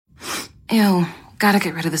Ew, gotta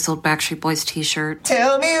get rid of this old Backstreet Boys t-shirt.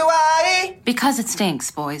 Tell me why. Because it stinks,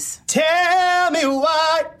 boys. Tell me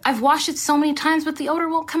why. I've washed it so many times, but the odor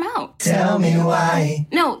won't come out. Tell me why.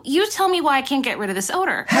 No, you tell me why I can't get rid of this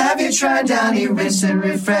odor. Have you tried Downy Rinse and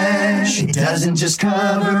Refresh? It doesn't just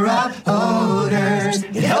cover up odors,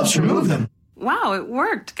 it helps remove them. Wow, it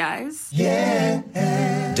worked, guys.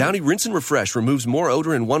 Yeah. Downy Rinse and Refresh removes more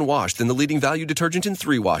odor in one wash than the leading value detergent in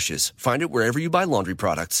 3 washes. Find it wherever you buy laundry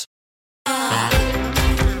products.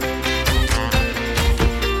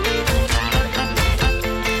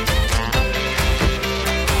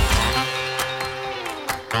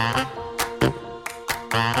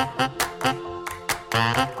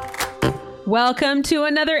 Welcome to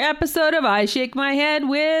another episode of I Shake My Head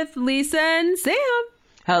with Lisa and Sam.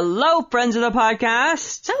 Hello, friends of the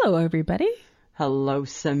podcast. Hello, everybody. Hello,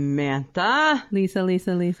 Samantha.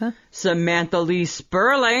 Lisa. Samantha Lee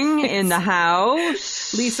Sperling in the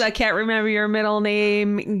house. Lisa, I can't remember your middle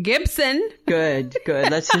name. Gibson. Good.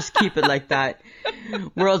 Let's just keep it like that.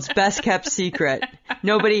 World's best kept secret.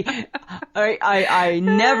 Nobody, I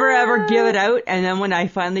never ever give it out. And then when I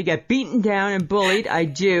finally get beaten down and bullied, I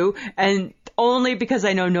do. And only because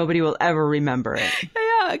I know nobody will ever remember it.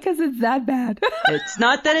 Yeah, because it's that bad. It's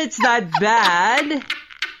not that it's that bad.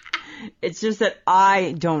 It's just that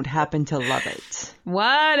I don't happen to love it.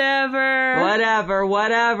 Whatever.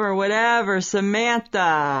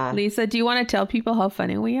 Samantha. Lisa, do you want to tell people how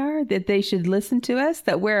funny we are? That they should listen to us?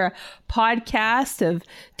 That we're a podcast of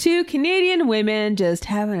 2 Canadian women just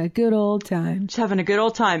having a good old time.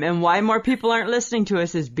 And why more people aren't listening to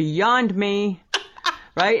us is beyond me.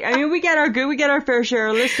 Right? I mean, we get our fair share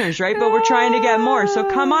of listeners, right? But we're trying to get more. So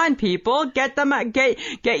come on, people, you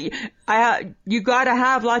gotta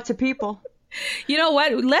have lots of people. You know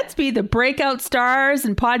what? Let's be the breakout stars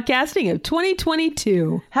in podcasting of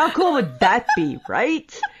 2022. How cool would that be,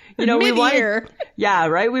 right? You know, we wanted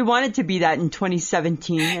to be that in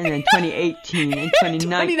 2017 and then 2018 and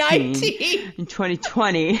 2019 and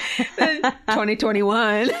 2020.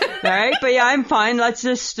 2021. All right. But yeah, I'm fine. Let's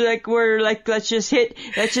just hit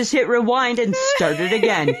rewind and start it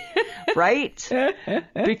again. Right?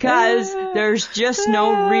 Because there's just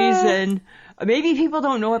no reason. Maybe people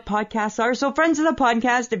don't know what podcasts are. So friends of the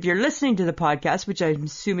podcast, if you're listening to the podcast, which I'm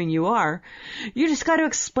assuming you are, you just got to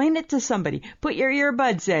explain it to somebody. Put your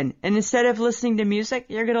earbuds in. And instead of listening to music,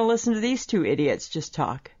 you're going to listen to these 2 idiots just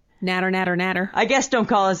talk. Natter. I guess don't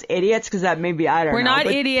call us idiots because that maybe I don't know. We're not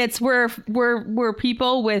idiots. We're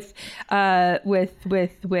people with we're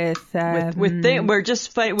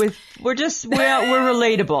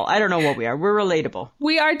relatable. I don't know what we are. We're relatable.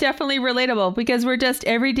 We are definitely relatable because we're just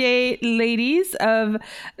everyday ladies of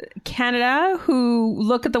Canada who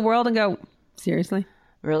look at the world and go, seriously?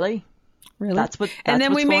 Really? That's what's going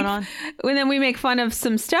on. And then we make fun of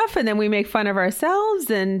some stuff, and then we make fun of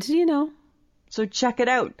ourselves, and you know. So check it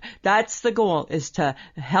out. That's the goal, is to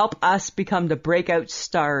help us become the breakout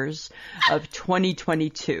stars of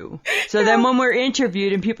 2022. So then when we're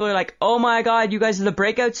interviewed and people are like, oh my God, you guys are the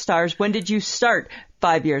breakout stars. When did you start?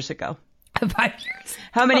 5 years ago. 5 years.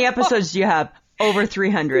 How many episodes do you have? Over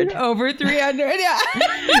 300. Over 300, yeah.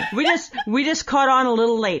 We just caught on a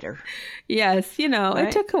little later. Yes, you know, right?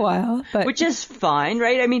 It took a while. But which is fine,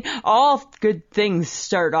 right? I mean, all good things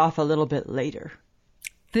start off a little bit later.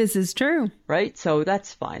 This is true. Right? So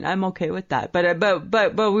that's fine. I'm okay with that. But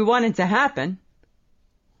we want it to happen.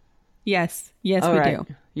 Yes, we do.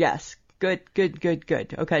 Yes. Good.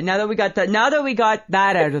 Okay, now that we got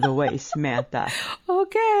that out of the way, Samantha.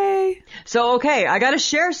 Okay. So, I got to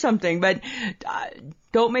share something, but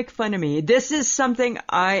don't make fun of me. This is something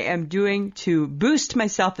I am doing to boost my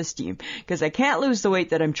self-esteem because I can't lose the weight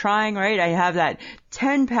that I'm trying, right? I have that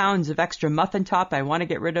 10 pounds of extra muffin top I want to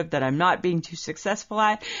get rid of that I'm not being too successful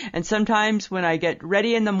at. And sometimes when I get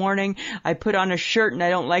ready in the morning, I put on a shirt and I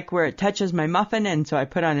don't like where it touches my muffin. And so I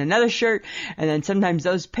put on another shirt. And then sometimes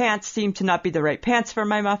those pants seem to not be the right pants for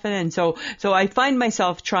my muffin. And so I find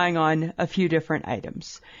myself trying on a few different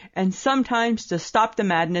items. And sometimes to stop the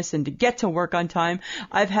madness and to get to work on time,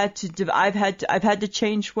 I've had to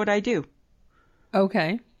change what I do.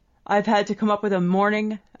 Okay. I've had to come up with a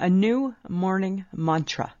new morning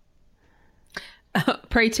mantra.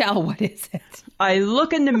 Pray tell, what is it? I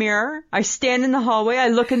look in the mirror, I stand in the hallway, I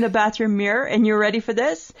look in the bathroom mirror, and you're ready for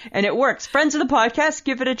this? And it works. Friends of the podcast,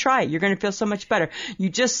 give it a try. You're going to feel so much better.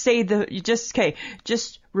 Just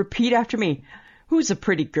repeat after me. Who's a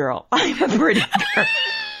pretty girl? I'm a pretty girl.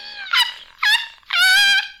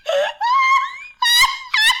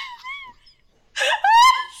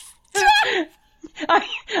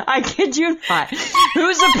 I kid you not.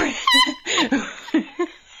 Who's a pretty...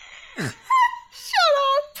 Shut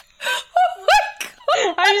up.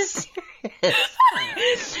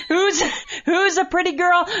 serious. Who's a pretty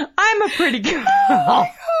girl? I'm a pretty girl.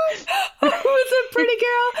 Who's a pretty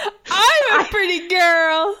girl? I'm a pretty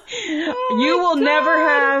girl. You will never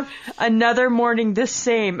have another morning the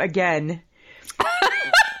same again.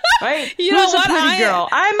 Right? You know Who's what? a pretty girl?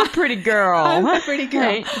 I'm a pretty girl. I'm a pretty girl.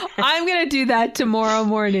 Right? I'm going to do that tomorrow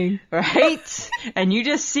morning. Right? And you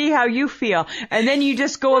just see how you feel. And then you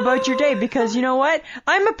just go about your day because you know what?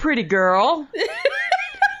 I'm a pretty girl.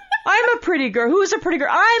 I'm a pretty girl. Who's a pretty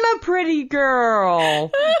girl? I'm a pretty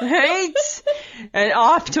girl. Right? And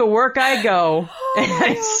off to work I go.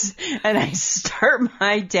 And I start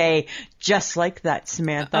my day just like that,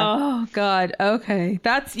 Samantha. Oh, God. Okay.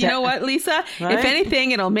 That's, you know what, Lisa? Right? If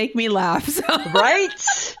anything, it'll make me laugh. So.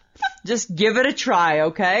 Right? Just give it a try,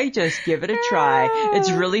 okay? Just give it a try.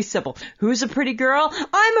 It's really simple. Who's a pretty girl?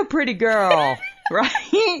 I'm a pretty girl.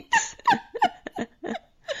 Right?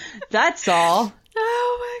 That's all.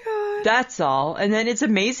 Oh, my God. That's all. And then it's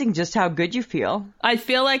amazing just how good you feel. I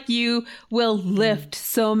feel like you will lift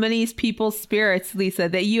so many people's spirits, Lisa,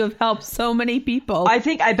 that you have helped so many people. I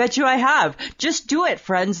bet you I have. Just do it,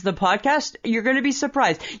 friends. The podcast, you're going to be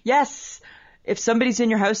surprised. Yes. If somebody's in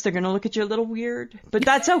your house, they're going to look at you a little weird, but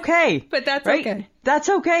that's okay. But that's right? okay. That's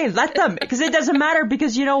okay. Let them, because it doesn't matter.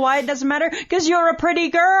 Because you know why it doesn't matter? Because you're a pretty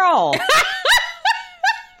girl.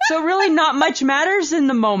 So really not much matters in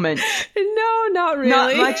the moment. No, not really.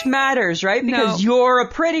 Not much matters, right? Because you're a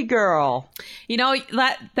pretty girl. You know,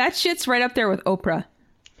 that shit's right up there with Oprah.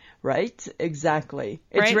 Right? Exactly.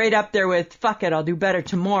 Right? It's right up there with, fuck it, I'll do better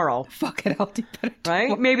tomorrow. Fuck it, I'll do better.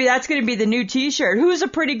 Right? Maybe that's going to be the new t-shirt. Who's a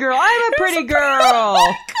pretty girl? I'm a pretty girl.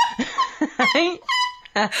 Right?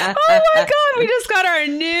 Oh my God, we just got our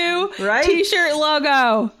new t-shirt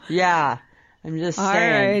logo. Yeah. I'm just All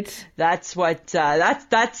saying. right. That's what,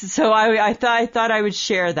 that's, so I thought I would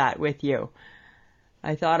share that with you.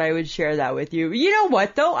 I thought I would share that with you. You know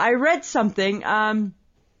what though? I read something, I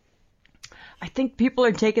think people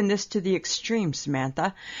are taking this to the extreme,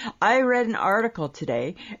 Samantha. I read an article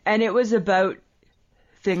today, and it was about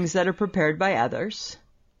things that are prepared by others.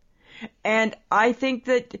 And I think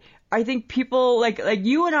people like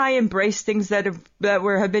you and I embrace things that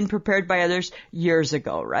have been prepared by others years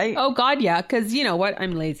ago, right? Oh God, yeah. Because you know what?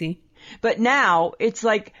 I'm lazy. But now it's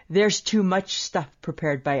like there's too much stuff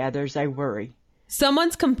prepared by others. I worry.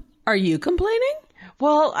 Are you complaining?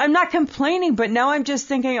 Well, I'm not complaining, but now I'm just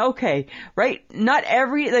thinking, okay, right? Not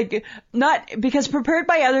because prepared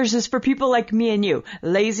by others is for people like me and you,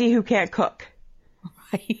 lazy who can't cook.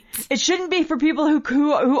 Right. It shouldn't be for people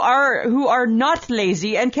who are not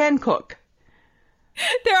lazy and can cook.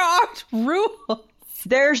 There aren't rules.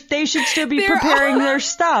 They should still be preparing their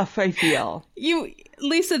stuff, I feel.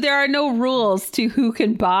 Lisa, there are no rules to who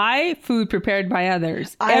can buy food prepared by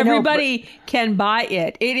others. Everybody can buy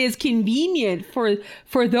it. It is convenient for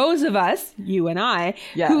those of us, you and I,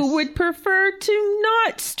 who would prefer to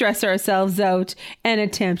not stress ourselves out and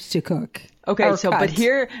attempt to cook. Okay,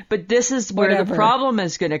 but this is where the problem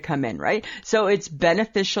is going to come in, right? So it's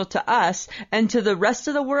beneficial to us, and to the rest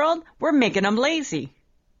of the world, we're making them lazy.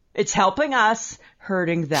 It's helping us,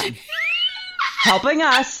 hurting them. Helping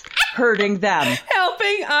us, hurting them.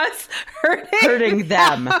 Helping us, hurting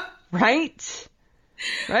them. Right?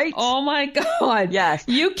 Right? Oh my God. Yes.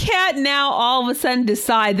 You can't now all of a sudden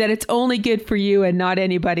decide that it's only good for you and not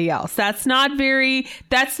anybody else. That's not very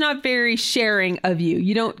sharing of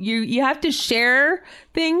you. You have to share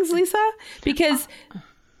things, Lisa, because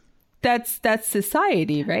that's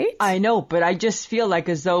society, right? I know, but I just feel like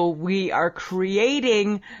as though we are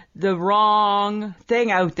creating the wrong thing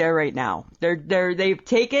out there right now. They've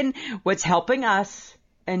taken what's helping us,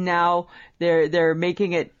 and now they're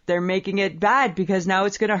making it bad because now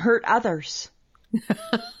it's going to hurt others.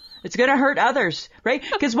 It's going to hurt others, right?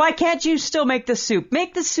 Because why can't you still make the soup?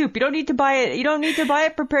 Make the soup. You don't need to buy it. You don't need to buy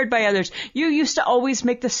it prepared by others. You used to always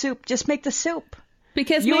make the soup. Just make the soup.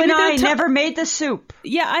 Because you and I never made the soup.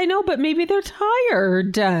 Yeah, I know, but maybe they're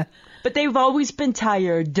tired. But they've always been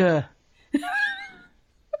tired.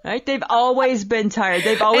 Right? They've always been tired.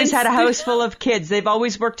 They've always had a house full of kids. They've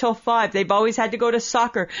always worked till 5. They've always had to go to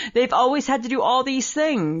soccer. They've always had to do all these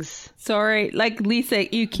things. Sorry, like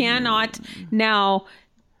Lisa, you cannot now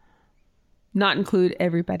not include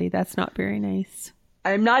everybody. That's not very nice.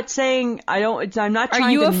 I'm not saying I'm not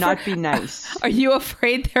trying to not be nice. Are you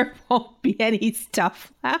afraid there won't be any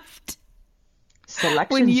stuff left?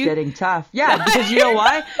 Selection's getting tough. Yeah, because you know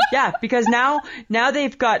why? Yeah, because now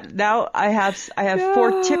I have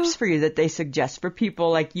 4 tips for you that they suggest for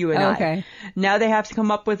people like you and I. Now they have to come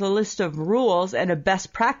up with a list of rules and of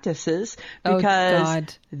best practices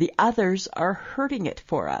because the others are hurting it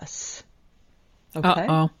for us.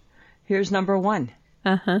 Okay. Here's number 1.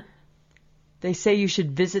 Uh-huh. They say you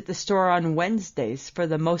should visit the store on Wednesdays for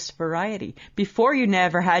the most variety. Before, you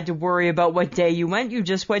never had to worry about what day you went. You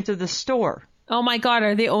just went to the store. Oh my God,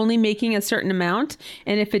 are they only making a certain amount?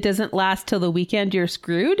 And if it doesn't last till the weekend, you're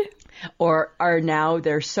screwed? Or are now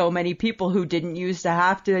there's so many people who didn't used to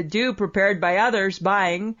have to do prepared by others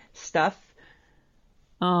buying stuff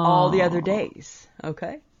all the other days.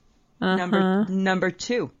 Okay? Number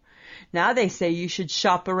 2. Now they say you should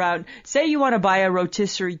shop around. Say you want to buy a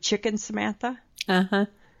rotisserie chicken, Samantha. Uh-huh.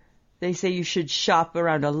 They say you should shop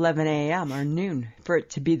around 11 a.m. or noon for it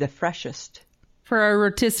to be the freshest. For a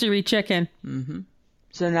rotisserie chicken.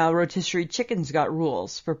 So now rotisserie chicken's got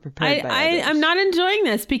rules for prepared by others. I'm not enjoying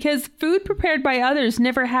this because food prepared by others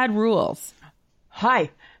never had rules. Hi,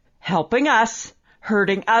 helping us,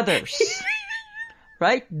 hurting others.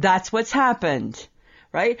 Right? That's what's happened.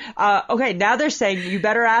 Right? Okay, now they're saying you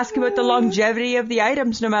better ask about the longevity of the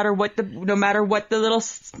items no matter what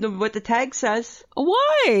the tag says.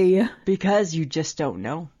 Why? Because you just don't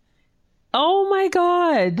know. Oh my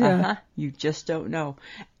God. You just don't know.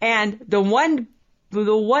 And the one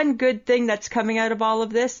good thing that's coming out of all of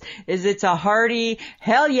this is it's a hearty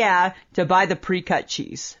hell yeah to buy the pre-cut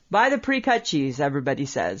cheese. Buy the pre-cut cheese, everybody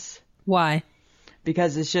says. Why?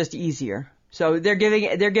 Because it's just easier. So they're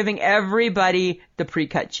giving everybody the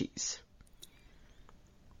pre-cut cheese.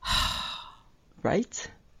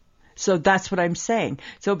 Right? So that's what I'm saying.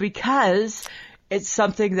 So because it's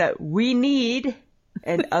something that we need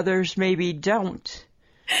and others maybe don't,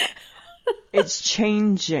 it's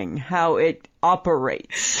changing how it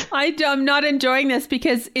operates. I'm not enjoying this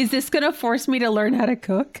because is this going to force me to learn how to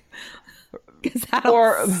cook? Because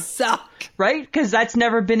that'll suck. Right? Because that's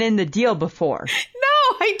never been in the deal before.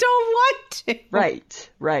 No, I don't want to.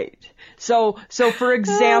 Right. So for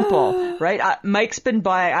example, right,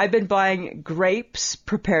 I've been buying grapes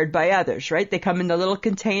prepared by others, right? They come in the little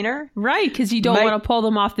container. Right, because you don't want to pull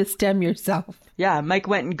them off the stem yourself. Yeah, Mike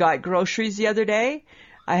went and got groceries the other day.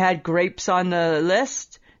 I had grapes on the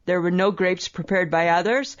list. There were no grapes prepared by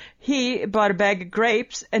others. He bought a bag of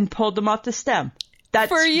grapes and pulled them off the stem.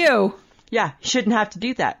 That's for you. Yeah, shouldn't have to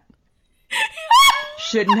do that.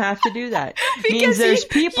 Shouldn't have to do that. Because there's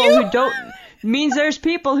people who don't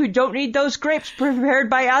need those grapes prepared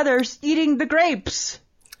by others eating the grapes.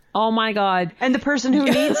 Oh my God. And the person who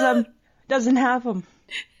needs them doesn't have them.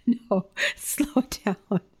 No, slow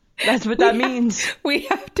down. That's what that means. We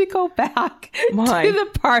have to go back to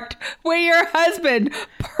the part where your husband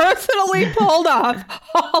personally pulled off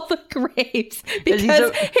all the grapes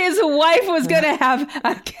because his wife was going to have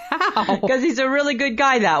a cow. Because he's a really good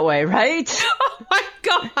guy that way, right? Oh my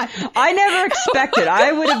God. I never expected.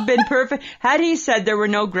 I would have been perfect. Had he said there were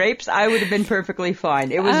no grapes, I would have been perfectly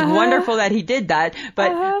fine. It was wonderful that he did that,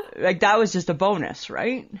 but that was just a bonus,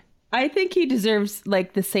 right? I think he deserves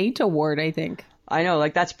the Saint Award, I think. I know,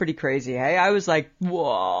 that's pretty crazy. Hey, I was like,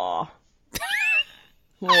 whoa.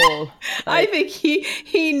 Whoa. I think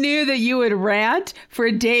he knew that you would rant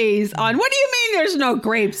for days on, what do you mean there's no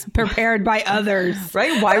grapes prepared by others?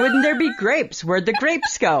 Right? Why wouldn't there be grapes? Where'd the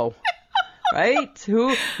grapes go? Right?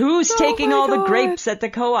 Who's taking all the grapes at the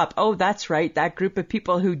co-op? Oh, that's right. That group of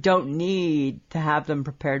people who don't need to have them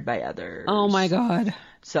prepared by others. Oh my God.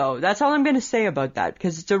 So that's all I'm going to say about that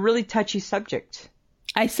because it's a really touchy subject.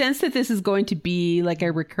 I sense that this is going to be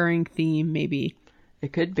a recurring theme, maybe.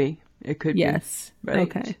 It could be. Yes. Right.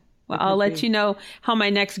 Okay. Well, I'll let you know how my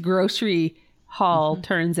next grocery haul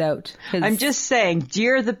turns out. I'm just saying,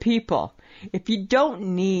 dear the people, if you don't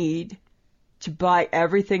need to buy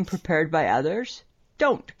everything prepared by others,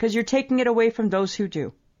 don't, because you're taking it away from those who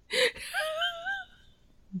do.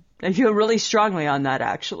 I feel really strongly on that,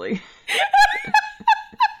 actually.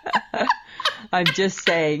 I'm just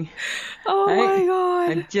saying. Oh my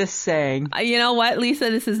God. I'm just saying. You know what, Lisa?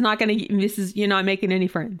 You're not making any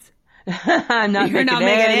friends. I'm not You're making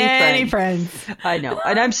any friends. I know.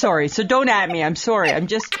 And I'm sorry. So don't at me. I'm sorry. I'm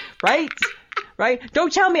just, right?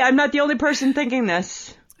 Don't tell me I'm not the only person thinking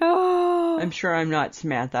this. Oh. I'm sure I'm not,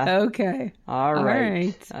 Samantha. Okay. All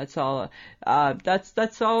right. That's all.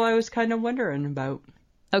 That's all I was kind of wondering about.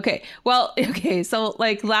 Okay. Well, okay. So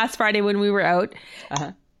last Friday when we were out,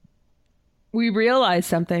 we realized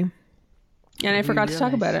something. And I forgot to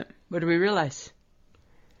talk about it. What did we realize?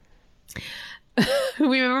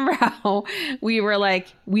 We remember how we were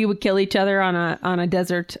we would kill each other on a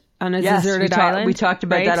deserted island. We talked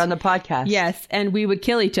about that on the podcast. Yes, and we would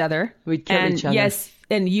kill each other. We'd kill each other. Yes,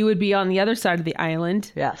 and you would be on the other side of the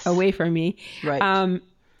island. Yes. Away from me. Right.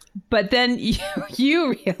 But then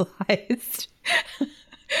you realized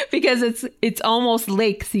because it's almost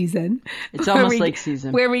lake season. It's almost lake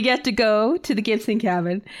season. Where we get to go to the Gibson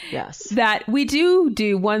cabin. Yes. That we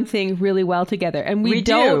do one thing really well together. And we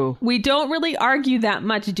don't really argue that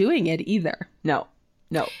much doing it either. No,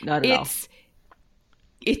 not at all.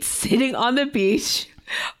 It's sitting on the beach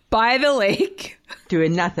by the lake.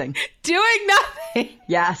 Doing nothing.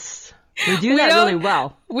 Yes. We do that really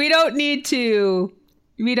well. We don't need to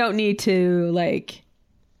like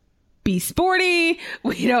be sporty.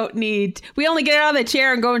 We only get out of the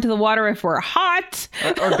chair and go into the water if we're hot.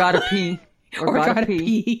 Or gotta pee. Or gotta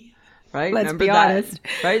pee. Right? Let's Remember be that? honest.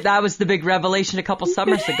 Right? That was the big revelation a couple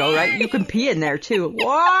summers ago, right? You can pee in there too.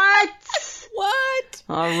 What?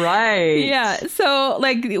 All right. Yeah. So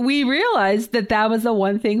like we realized that was the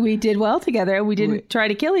one thing we did well together, and we didn't try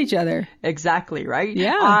to kill each other. Exactly. Right.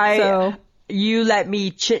 Yeah. You let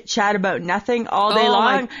me chit chat about nothing all day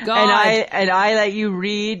long. My God. And I let you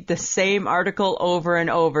read the same article over and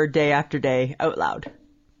over day after day out loud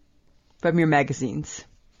from your magazines.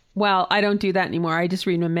 Well, I don't do that anymore. I just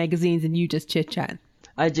read my magazines and you just chit chat.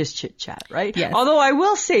 I just chit chat, right? Yes. Although I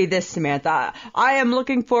will say this, Samantha, I am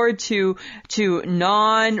looking forward to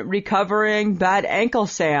non-recovering bad ankle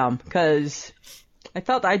Sam, because I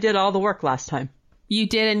felt I did all the work last time. You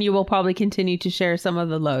did, and you will probably continue to share some of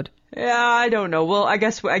the load. Yeah, I don't know. Well, I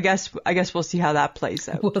guess we'll see how that plays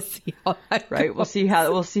out. We'll see how that right. goes.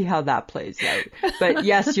 We'll see how that plays out. But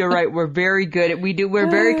yes, you're right. We're very good. We're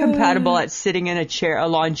very compatible at sitting in a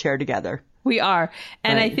lawn chair together. We are.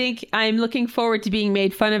 And Right. I think I'm looking forward to being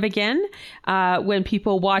made fun of again when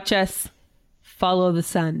people watch us follow the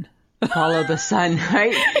sun. Follow the sun,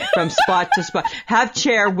 right? From spot to spot. Have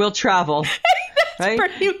chair, we'll travel. Right?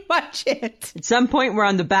 Pretty much it. At some point, we're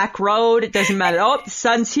on the back road. It doesn't matter. Oh, the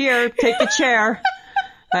sun's here. Take the chair.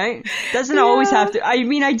 Right? Doesn't always have to. I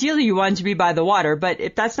mean, ideally, you want to be by the water, but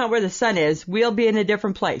if that's not where the sun is, we'll be in a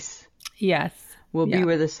different place. Yes. We'll be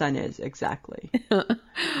where the sun is. Exactly. But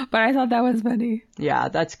I thought that was funny. Yeah,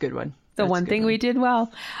 that's a good one. The one thing we did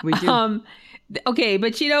well. We do. Okay,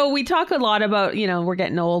 but we talk a lot about, we're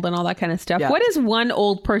getting old and all that kind of stuff. Yeah. What is one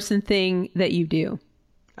old person thing that you do?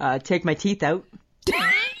 Take my teeth out. That's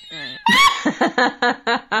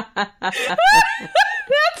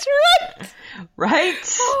right.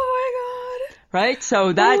 Right? Oh my God. Right?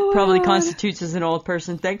 So that probably constitutes as an old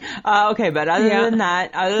person thing. Okay, but other than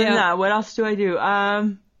that, what else do I do?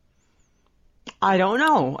 I don't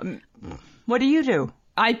know. What do you do?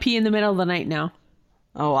 I pee in the middle of the night now.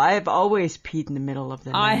 Oh, I've always peed in the middle of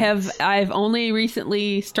the night. I've only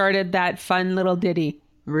recently started that fun little ditty.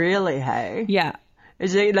 Really, hey? Yeah.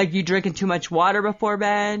 Is it like you drinking too much water before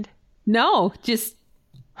bed? No, just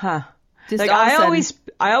like I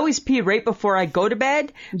always pee right before I go to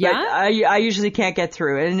bed. Yeah. But I usually can't get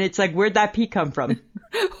through it, and it's like, where'd that pee come from?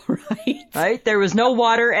 Right. Right? There was no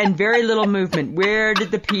water and very little movement. Where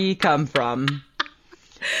did the pee come from?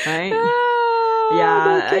 Right?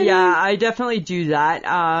 Yeah, I definitely do that.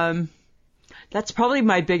 That's probably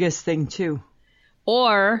my biggest thing too.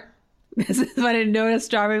 Or, this is what I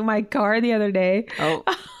noticed driving my car the other day. Oh.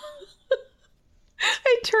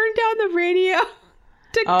 I turned down the radio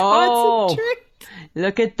to concentrate.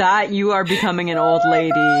 Look at that. You are becoming an old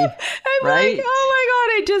lady. I'm right? like, oh my God,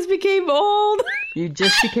 I just became old. You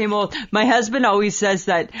just became old. My husband always says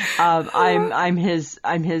that I'm his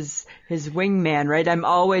wingman, right? I'm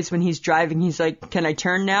always, when he's driving, he's like, "Can I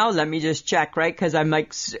turn now? Let me just check," right? Because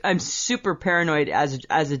I'm super paranoid as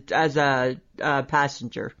a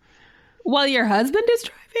passenger. While your husband is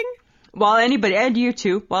driving? While anybody, and you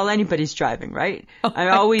too, while anybody's driving, right? I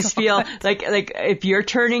always feel like if you're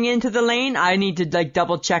turning into the lane, I need to like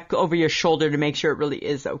double check over your shoulder to make sure it really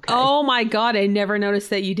is okay. Oh my God, I never noticed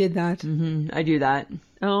that you did that. Mm-hmm. I do that.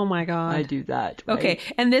 Oh my God. I do that. Right? Okay,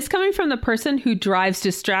 and this coming from the person who drives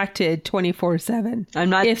distracted 24/7. I'm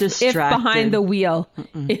not distracted. If behind the wheel.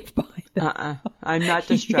 If behind the wheel. I'm not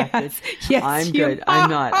distracted. Yes, I'm you good. are. I'm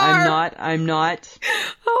not.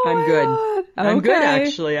 Oh I'm my good. God. I'm good, Okay.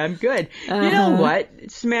 actually. I'm good. You know what,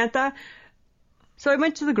 Samantha? So I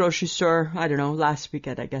went to the grocery store, I don't know, last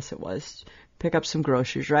weekend, I guess it was, pick up some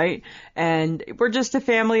groceries, right? And we're just a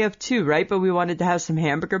family of 2, right? But we wanted to have some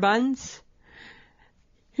hamburger buns.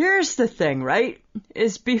 Here's the thing, right?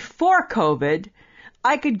 Is before COVID,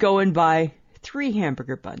 I could go and buy 3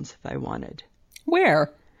 hamburger buns if I wanted.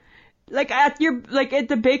 Where? Like at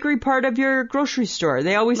the bakery part of your grocery store.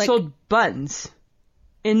 They always sold buns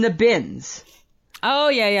in the bins. Oh,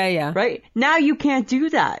 yeah. Right? Now you can't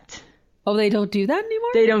do that. Oh, they don't do that anymore?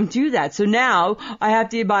 They don't do that. So now I have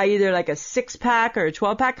to buy either like a 6-pack or a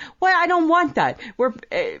 12-pack. Well, I don't want that.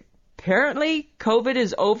 Apparently COVID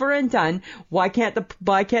is over and done. Why can't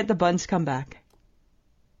the buns come back?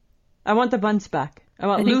 I want the buns back. I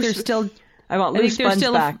want think loose. they're still. I want I think loose they're buns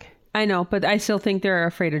still. back. I know, but I still think they're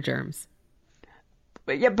afraid of germs.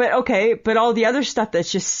 But okay. But all the other stuff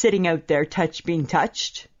that's just sitting out there, being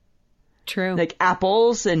touched, True. like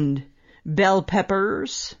apples and bell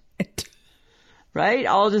peppers, right?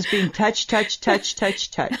 All just being touched.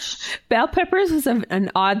 Bell peppers was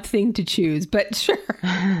an odd thing to choose, but sure.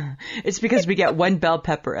 It's because we get one bell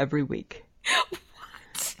pepper every week.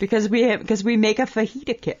 What? Because we make a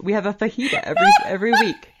fajita kit. We have a fajita every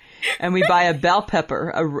week, and we buy a bell pepper,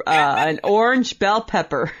 an orange bell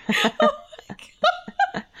pepper.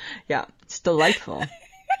 Yeah, it's delightful.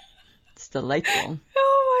 It's delightful.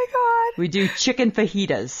 Oh my god. We do chicken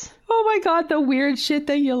fajitas. Oh my god, the weird shit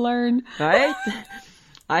that you learn. Right?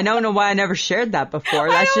 I don't know why I never shared that before.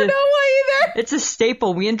 I don't know why either. It's a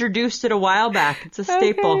staple. We introduced it a while back. It's a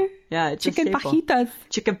staple. Okay. Yeah, it's Chicken a staple. fajitas.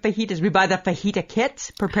 Chicken fajitas. We buy the fajita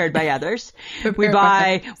kit prepared by others. we Prepared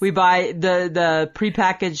buy by the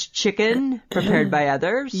prepackaged chicken prepared by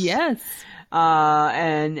others. Yes.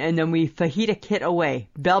 And then we fajita kit away.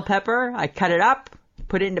 Bell pepper. I cut it up,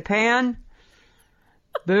 put it in the pan.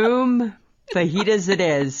 Boom. Fajitas it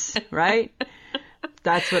is. Right?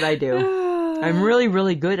 That's what I do. I'm really,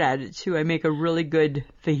 really good at it too. I make a really good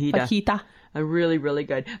fajita. A really, really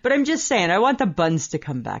good. But I'm just saying, I want the buns to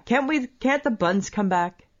come back. Can't the buns come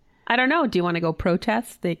back? I don't know. Do you want to go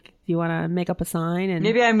protest? Do you want to make up a sign? And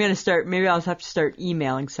Maybe I'll have to start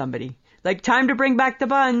emailing somebody. Like, time to bring back the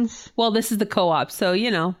buns. Well, this is the co-op, so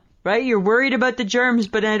you know. Right? You're worried about the germs,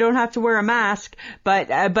 but I don't have to wear a mask.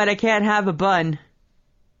 But I can't have a bun.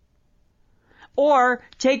 Or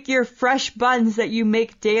take your fresh buns that you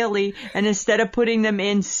make daily, and instead of putting them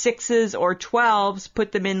in 6s or 12s,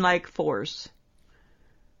 put them in like 4s.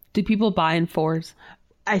 Do people buy in 4s?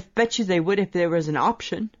 I bet you they would if there was an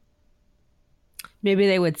option. Maybe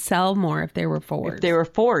they would sell more if they were 4s. If they were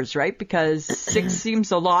 4s, right? Because 6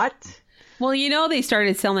 seems a lot. Well, you know, they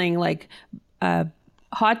started selling like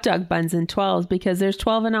hot dog buns in 12s because there's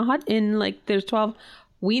 12 there's 12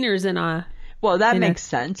 wieners in a. Well, that in makes a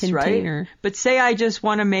sense, container. right? But say I just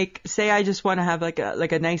want to have like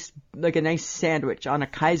a nice sandwich on a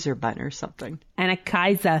Kaiser bun or something. And a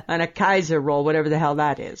Kaiser. On a Kaiser roll, whatever the hell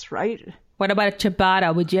that is, right? What about a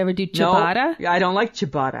ciabatta? Would you ever do ciabatta? No, I don't like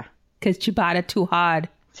ciabatta. Because ciabatta too hard.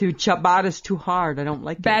 Ciabatta's too hard. I don't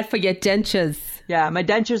like it. Bad for your dentures. Yeah, my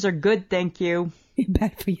dentures are good, thank you.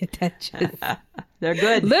 Bad for your dentures. They're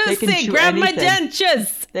good. Lucy, grab my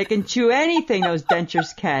dentures. They can chew anything, those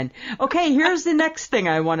dentures can. Okay, here's the next thing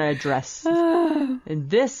I want to address. And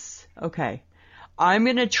this, okay, I'm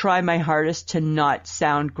going to try my hardest to not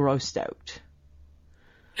sound grossed out.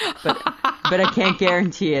 But I can't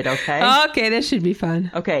guarantee it, okay? Okay, this should be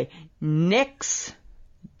fun. Okay, Knix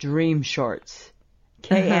Dream Shorts.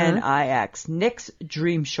 Knix. Knix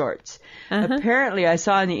Dream Shorts. Apparently, I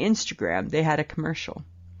saw on the Instagram, they had a commercial.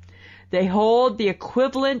 They hold the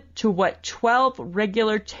equivalent to what 12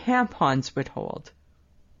 regular tampons would hold.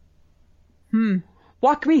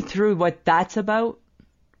 Walk me through what that's about,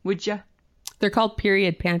 would you? They're called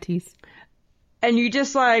period panties. And you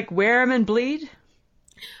just like wear them and bleed?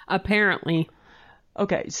 Apparently.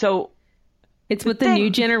 Okay, so... It's what the new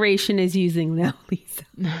generation is using now, Lisa.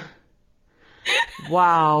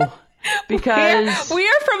 Wow. Because we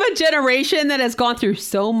are from a generation that has gone through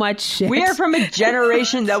so much shit. We are from a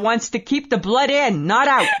generation that wants to keep the blood in, not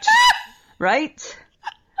out. Right?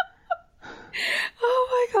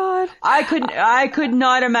 Oh my god. I could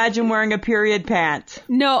not imagine wearing a period pant.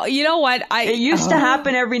 No, you know what? It used to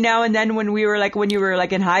happen every now and then when you were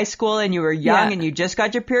in high school and you were young and you just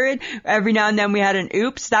got your period. Every now and then we had an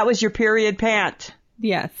oops, that was your period pant.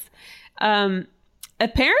 Yes.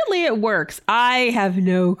 Apparently it works. I have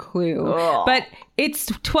no clue. Ugh. But it's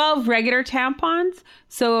 12 regular tampons.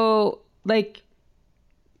 So, like,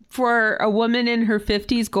 for a woman in her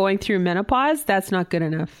 50s going through menopause, that's not good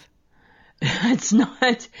enough. It's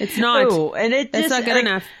not. It's not. Ooh, and it's not good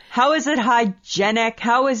enough. How is it hygienic?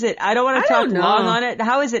 How is it? I don't want to talk don't know. long on it.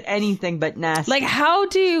 How is it anything but nasty? Like, how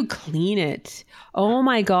do you clean it? Oh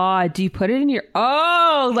my god! Do you put it in your?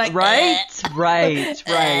 Oh, like right. It's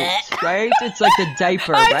like the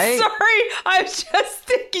diaper, I'm right? sorry, I'm just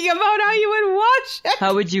thinking about how you would wash it.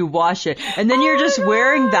 How would you wash it? And then you're just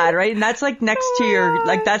wearing that, right? And that's like next to your,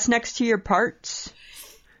 like that's next to your parts.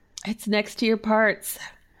 It's next to your parts.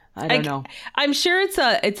 I don't know. I'm sure it's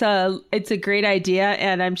a great idea,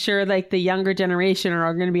 and I'm sure like the younger generation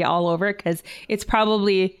are going to be all over it because it's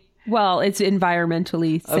probably. Well, it's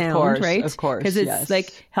environmentally sound, right? Of course, because it's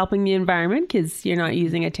like helping the environment because you're not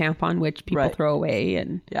using a tampon which people throw away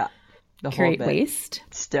and the create whole bit. waste.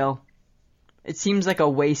 Still, it seems like a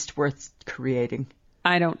waste worth creating.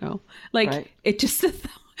 I don't know. Like Right. it just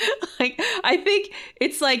like I think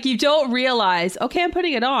it's like you don't realize, okay, I'm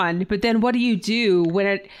putting it on, but then what do you do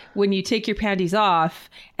when you take your panties off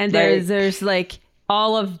and Right. there's like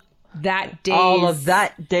all of that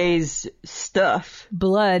day's stuff.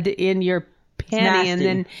 blood in your panty, and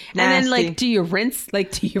then Nasty. like do you rinse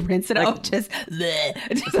it out? Just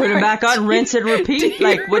bleh. Put it back on, rinse and repeat.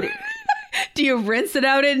 Like what? Do you rinse it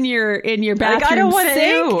out in your bathroom I don't want to.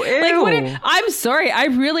 sink? Ew. Like, I'm sorry, I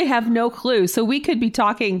really have no clue. So we could be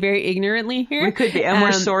talking very ignorantly here. We could be, and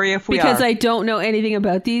we're sorry if we because are. I don't know anything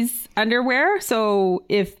about these underwear. So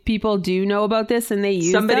if people do know about this and they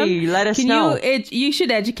use Somebody them, let us know. You should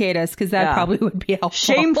educate us because that Yeah. probably would be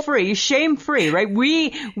helpful. Shame free, right?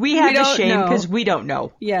 We had to don't shame know. because we don't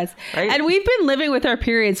know. Yes, Right? and we've been living with our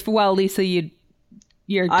periods for Lisa,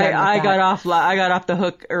 you're done with I that. got off the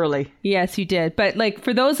hook early. Yes, you did. But like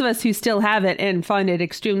for those of us who still have it and find it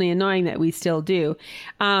extremely annoying that we still do,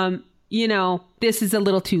 this is a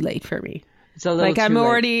little too late for me. It's a little Like too I'm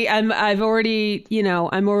late. I'm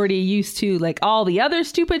already used to like all the other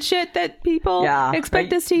stupid shit that people Yeah,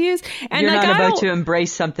 expect right. us to use. And You're like not I about don't, to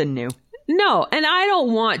embrace something new. no, and I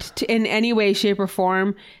don't want to in any way, shape, or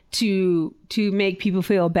form to make people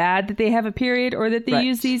feel bad that they have a period or that they Right.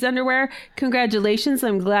 use these underwear. Congratulations.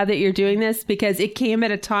 I'm glad that you're doing this because it came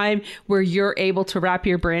at a time where you're able to wrap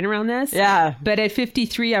your brain around this. Yeah. But at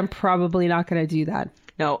 53, I'm probably not going to do that.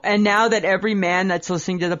 No. And now that every man that's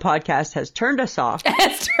listening to the podcast has turned us off.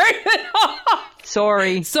 Let's turn it off.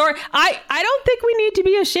 Sorry. Sorry, I don't think we need to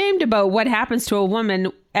be ashamed about what happens to a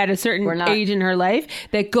woman at a certain We're not. age in her life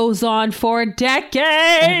that goes on for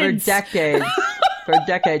decades. For decades. For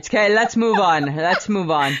decades. Okay, let's move on.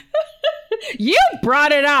 You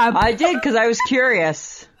brought it up. I did because I was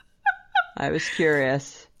curious.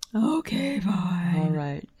 Okay, fine. All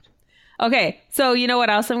right. Okay, so you know what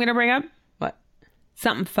else I'm going to bring up? What?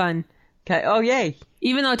 Something fun. Okay. Oh, yay.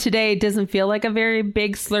 Even though today doesn't feel like a very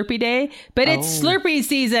big Slurpee day, but it's Slurpee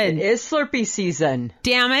season. It is Slurpee season.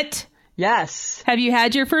 Damn it. Yes. Have you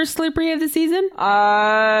had your first Slurpee of the season?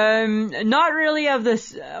 Not really of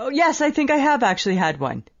this. Oh, yes, I think I have actually had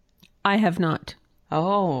one. I have not.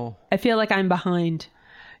 Oh. I feel like I'm behind.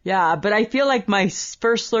 Yeah, but I feel like my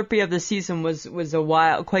first Slurpee of the season was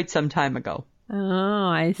quite some time ago. Oh,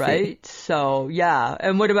 I see. Right? So, yeah.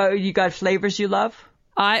 And what about you? Got flavors you love?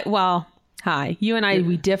 Hi. You and I,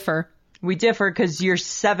 we differ. We differ because you're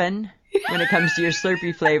 7 when it comes to your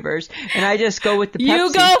Slurpee flavors, and I just go with the Pepsi.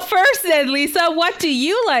 You go first then, Lisa. What do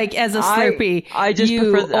you like as a Slurpee? I just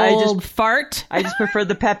you prefer old fart. I just prefer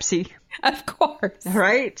the Pepsi. Of course.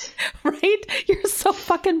 Right? Right? You're so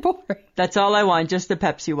fucking boring. That's all I want, just the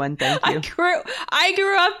Pepsi one, thank you. I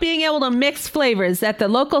grew up being able to mix flavors at the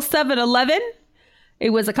local 7-Eleven. It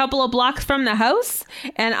was a couple of blocks from the house,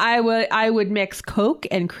 and I would mix Coke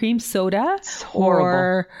and cream soda horrible.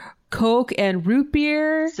 or Coke and root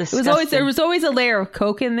beer. It's There was always a layer of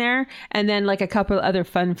Coke in there, and then like a couple of other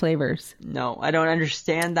fun flavors. No, I don't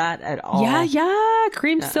understand that at all. Yeah.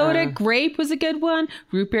 Cream soda, grape was a good one.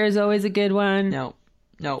 Root beer is always a good one. No,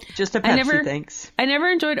 just a Pepsi, thanks. I never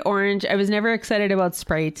enjoyed orange. I was never excited about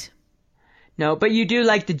Sprite. No, but you do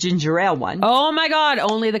like the ginger ale one. Oh my God,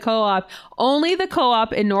 only the co-op. Only the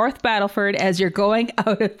co-op in North Battleford as you're going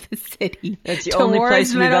out of the city. It's the only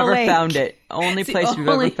place we've ever found it. Only place we've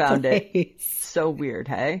ever found it. So weird,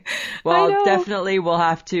 hey? Well, definitely we'll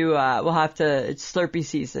have to it's Slurpee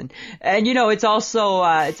season. And it's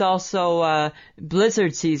also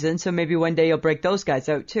Blizzard season, so maybe one day you'll break those guys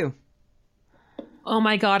out too. Oh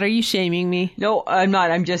my God, are you shaming me? No, I'm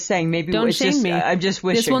not. I'm just saying maybe Don't it's shame just, me. I'm just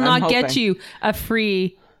wishing. This will not get hoping. you a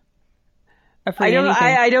free I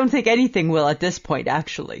anything. don't think anything will at this point,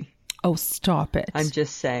 actually. Oh, stop it. I'm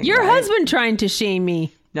just saying. Your right? husband trying to shame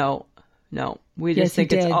me. No. We Yes, just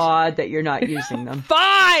think he it's did. odd that you're not using them.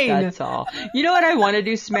 Fine. That's all. You know what I want to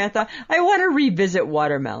do, Samantha? I want to revisit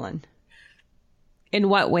watermelon. In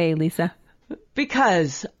what way, Lisa?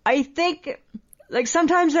 Because I think, like,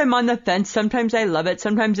 sometimes I'm on the fence. Sometimes I love it.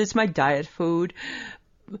 Sometimes it's my diet food.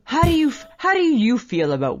 How do you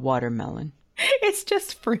feel about watermelon? It's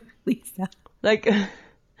just fruit, Lisa. Like,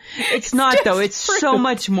 it's not just though. It's so fruit.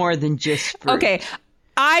 much more than just fruit. Okay.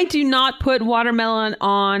 I do not put watermelon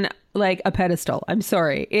on like a pedestal. I'm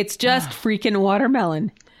sorry. It's just freaking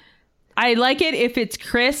watermelon. I like it if it's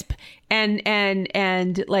crisp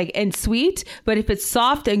and sweet, but if it's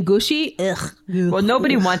soft and gushy, ugh. Well,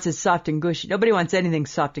 nobody wants it soft and gushy. Nobody wants anything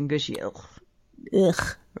soft and gushy. Ugh.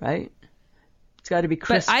 Ugh. Right? It's got to be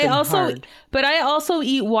crisp But I also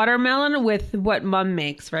eat watermelon with what Mom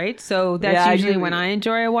makes, right? So that's Yeah, usually when I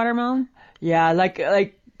enjoy a watermelon. Yeah, like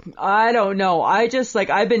I don't know. I just like,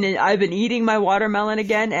 I've been eating my watermelon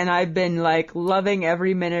again, and I've been like loving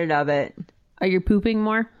every minute of it. Are you pooping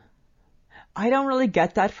more? I don't really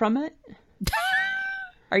get that from it.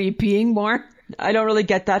 Are you peeing more? I don't really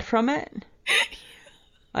get that from it.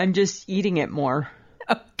 I'm just eating it more.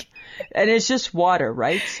 Okay. And it's just water,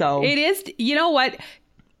 right? So It is. You know what?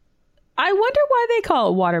 I wonder why they call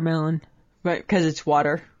it watermelon. right, because it's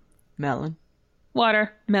watermelon,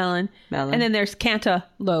 Watermelon. Melon. And then there's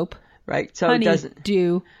cantaloupe. right? So Honey it doesn't.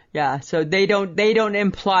 dew. Yeah. So they don't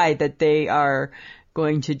imply that they are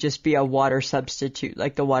going to just be a water substitute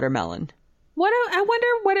like the watermelon. I wonder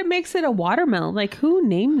what it makes it a watermelon. Like, who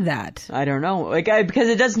named that? I don't know, like because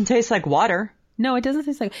it doesn't taste like water. No, it doesn't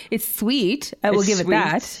taste like. It's sweet. I will It's give it sweet,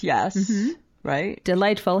 that. Yes. Right.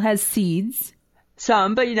 Delightful. Has seeds.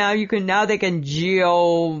 Some, but now they can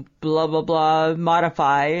geo blah blah blah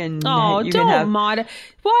modify and Oh, you can don't have.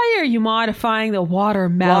 Why are you modifying the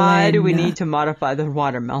watermelon? Why do we need to modify the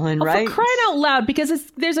watermelon, right? For crying out loud, because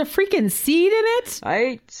there's a freaking seed in it.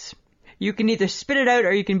 Right. You can either spit it out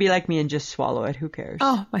or you can be like me and just swallow it. Who cares?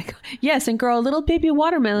 Oh my god! Yes, and grow a little baby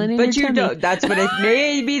watermelon in But your you tummy. don't. That's what it.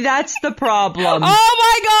 Maybe that's the problem. Oh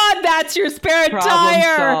my god! That's your spare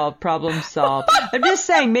tire. Problem solved. I'm just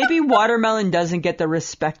saying, maybe watermelon doesn't get the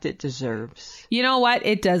respect it deserves. You know what?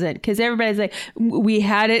 It doesn't, because everybody's like, we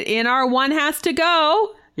had it in our one has to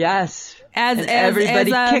go. Yes. As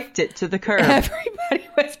everybody as kicked it to the curb. Everybody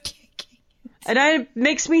was kicking. And it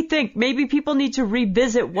makes me think maybe people need to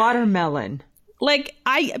revisit watermelon. Like,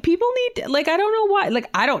 people need, like, I don't know why. Like,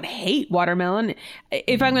 I don't hate watermelon.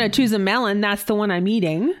 If I'm going to choose a melon, that's the one I'm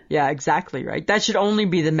eating. Yeah, exactly, right? That should only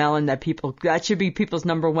be the melon that should be people's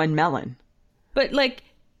number one melon. But, like,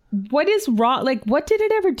 what is wrong? Like, what did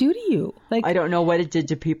it ever do to you? Like, I don't know what it did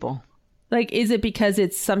to people. Like, is it because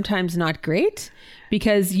it's sometimes not great?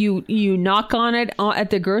 Because you knock on it at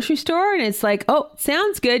the grocery store and it's like, oh,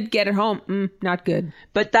 sounds good, get it home. Not good.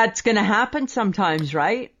 But that's going to happen sometimes,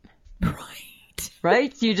 right? Right.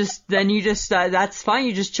 Right? That's fine.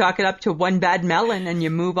 You just chalk it up to one bad melon and you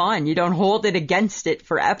move on. You don't hold it against it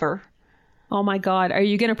forever. Oh my God. Are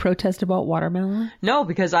you going to protest about watermelon? No,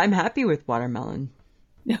 because I'm happy with watermelon.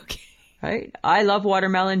 Okay. Right? I love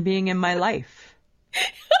watermelon being in my life.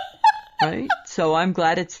 Right? So I'm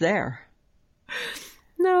glad it's there.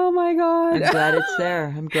 No, my God. I'm glad it's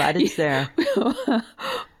there. I'm glad it's there.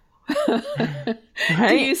 Right?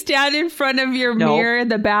 Do you stand in front of your mirror in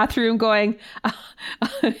the bathroom going,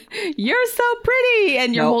 you're so pretty,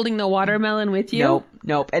 and you're holding the watermelon with you?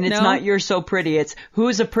 Nope. And it's not you're so pretty. It's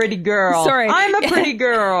who's a pretty girl? Sorry. I'm a pretty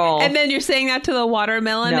girl. And then you're saying that to the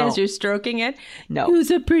watermelon as you're stroking it? No. Who's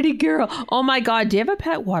a pretty girl? Oh my God. Do you have a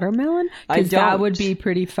pet watermelon? I Because don't. that would be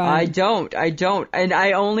pretty fun. I don't. And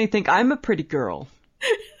I only think I'm a pretty girl.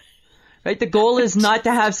 Right? The goal is not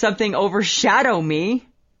to have something overshadow me.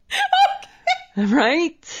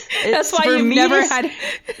 Right? That's why you've never had...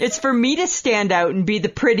 It's for me to stand out and be the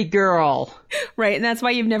pretty girl. Right, and that's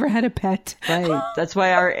why you've never had a pet. Right. That's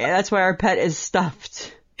why our pet is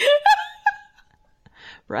stuffed.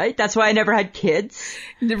 Right? That's why I never had kids.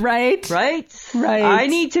 Right? Right? Right. I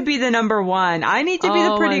need to be the number one. I need to be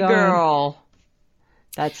the pretty girl.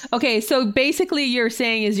 That's okay, so basically you're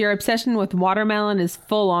saying is your obsession with watermelon is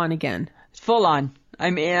full on again. full on.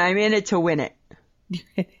 I'm in it to win it.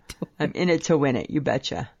 I'm in it to win it, you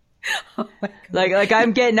betcha. Oh my God. Like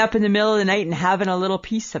I'm getting up in the middle of the night and having a little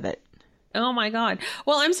piece of it. Oh my God.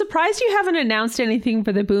 Well, I'm surprised you haven't announced anything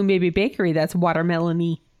for the Boom Baby Bakery that's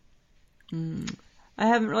watermelon-y. I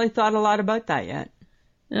haven't really thought a lot about that yet.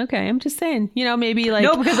 Okay, I'm just saying, maybe like...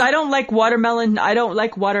 No, because I don't like watermelon. I don't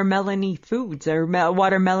like watermelon-y foods or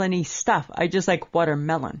watermelon-y stuff. I just like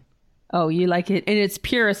watermelon. Oh, you like it in its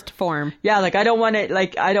purest form. Yeah, like I don't want it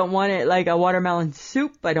like a watermelon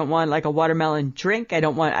soup. I don't want like a watermelon drink. I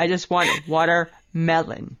just want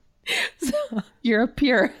watermelon. So, you're a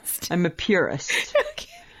purist. I'm a purist. Okay.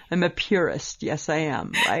 I'm a purist. Yes, I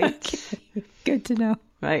am. Right? Okay. Good to know.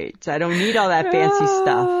 Right. So I don't need all that fancy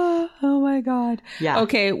stuff. Oh my God. Yeah.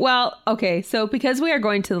 Okay. Well, okay. So because we are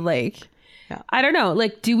going to the lake, Yeah. I don't know,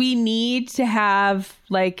 like, do we need to have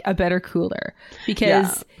like a better cooler?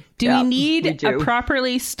 Because do we need a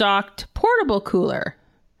properly stocked portable cooler?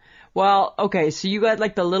 Well, okay. So you got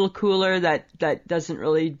like the little cooler that doesn't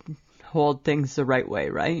really hold things the right way,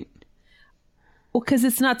 right? Well, because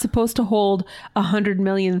it's not supposed to hold 100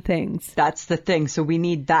 million things. That's the thing. So we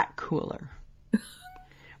need that cooler.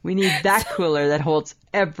 We need that cooler that holds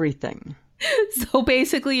everything. So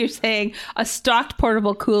basically, you're saying a stocked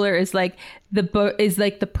portable cooler is like the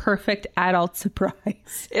perfect adult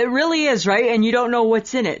surprise. It really is, right? And you don't know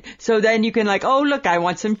what's in it. So then you can like, oh, look, I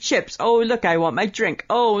want some chips. Oh, look, I want my drink.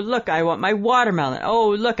 Oh, look, I want my watermelon. Oh,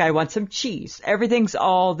 look, I want some cheese. Everything's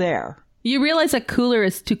all there. You realize a cooler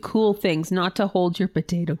is to cool things, not to hold your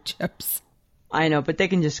potato chips. I know, but they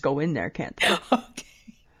can just go in there, can't they? Okay.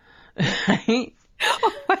 Right?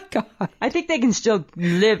 Oh my God. I think they can still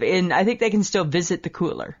visit the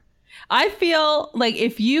cooler. I feel like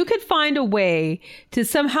if you could find a way to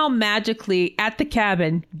somehow magically at the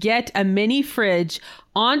cabin get a mini fridge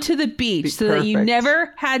onto the beach so that you perfect.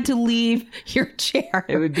 never had to leave your chair,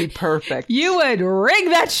 It would be perfect. you would rig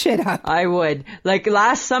that shit up. I would. Like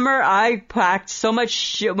last summer, I packed so much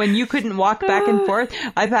shit. When you couldn't walk back and forth,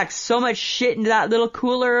 I packed so much shit into that little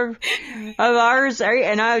cooler of ours. Right?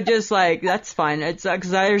 And I was just like, that's fine. It's because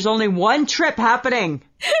there's only one trip happening.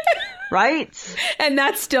 Right? And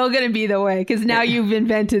that's still going to be the way because now you've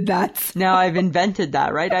invented that. Now I've invented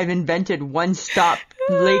that, right? I've invented one-stop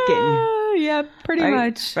laking. Yeah, pretty Right?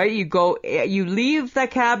 much. Right? You leave the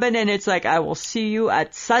cabin and it's like, I will see you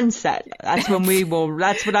at sunset. That's when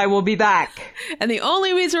I will be back. And the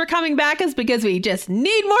only reason we're coming back is because we just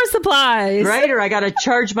need more supplies. Right? Or I gotta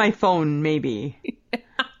charge my phone, maybe.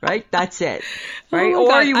 Right? That's it. Right? Oh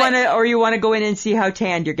my Or God, you wanna go in and see how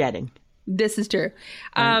tanned you're getting. This is true.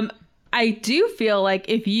 I do feel like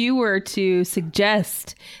if you were to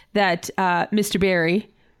suggest that Mr. Barry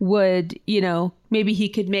would, maybe he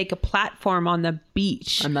could make a platform on the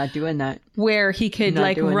beach I'm not doing that. where he could not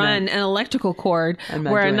like doing run that. an electrical cord I'm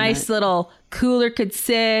not where a doing nice that. little cooler could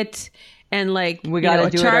sit and like We gotta a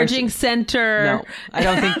do it charging center. No, I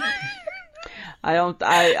don't think.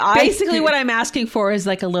 I Basically, feel- what I'm asking for is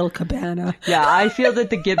like a little cabana. Yeah, I feel that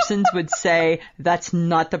the Gibsons would say that's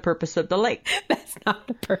not the purpose of the lake. That's not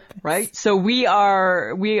the purpose. Right? So we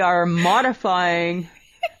are modifying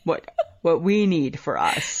what we need for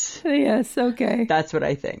us. Yes. Okay. That's what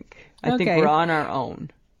I think. I think Okay. we're on our own.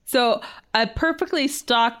 So a perfectly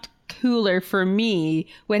stocked cooler for me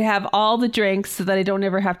would have all the drinks so that I don't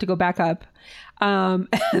ever have to go back up. And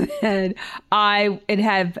then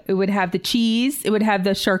it would have the cheese. It would have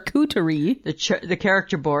the charcuterie, The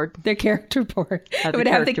character board. the character board. Have It the would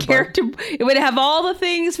have the character character. It would have all the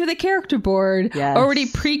things for the character board Yes. already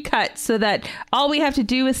pre-cut, so that all we have to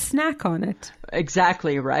do is snack on it.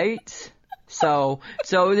 Exactly, right? So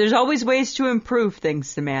there's always ways to improve things,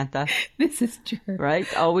 Samantha. This is true. Right?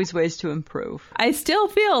 Always ways to improve. I still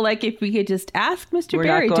feel like if we could just ask Mr. We're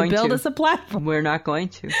not Barry to going build to. us a platform. We're not going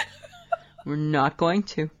to. We're not going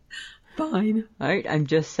to. Fine. All right, I'm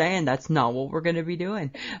just saying that's not what we're going to be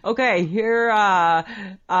doing. Okay, here,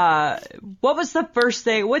 what was the first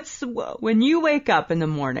thing, when you wake up in the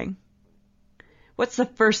morning, what's the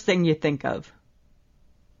first thing you think of?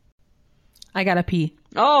 I gotta pee.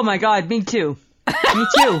 Oh my God, me too. Me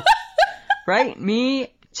too. Right?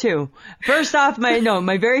 Me too. First off,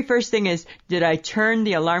 my very first thing is, did I turn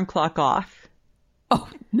the alarm clock off? Oh,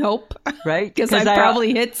 nope. Right? Because I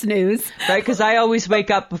probably hit snooze. Right? Because I always wake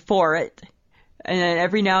up before it. And then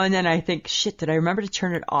every now and then I think, shit, did I remember to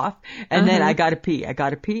turn it off? And then I gotta pee. I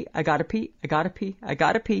gotta pee. I gotta pee. I gotta pee. I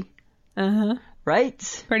gotta pee. Uh-huh.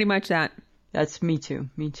 Right? Pretty much that. That's me too.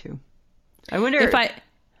 Me too. I wonder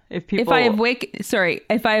If people...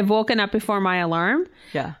 if I have woken up before my alarm,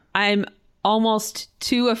 Yeah. I'm almost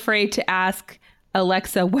too afraid to ask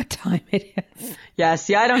Alexa what time it is. Yeah,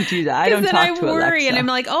 see, I don't do that. I don't Then talk I to worry Alexa. and I'm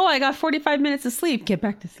like, oh, I got 45 minutes of sleep. Get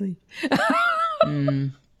back to sleep.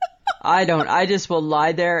 I don't. I just will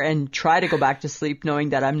lie there and try to go back to sleep knowing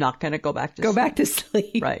that I'm not going to go back to Go sleep. back to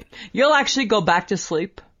sleep. Right. You'll actually go back to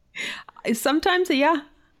sleep. Sometimes, yeah.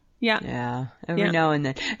 Yeah. Every Yeah. now and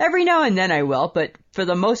then. Every now and then I will, but for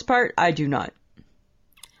the most part, I do not.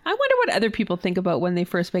 I wonder what other people think about when they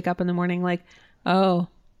first wake up in the morning. Like, oh,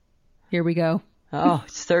 here we go. Oh,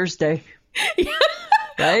 it's Thursday.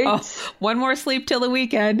 Right? Oh, one more sleep till the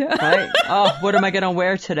weekend. Right? Oh, what am I going to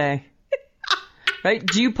wear today? Right?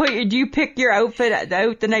 Do you pick your outfit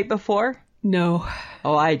out the night before? No.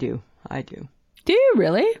 Oh, I do. Do you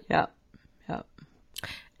really? Yeah.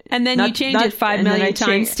 And then you change it 5 and then I million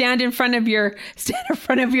times. Stand in front of your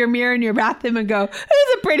mirror in your bathroom and go,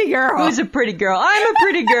 "Who's a pretty girl?" Who's a pretty girl? I'm a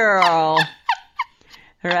pretty girl.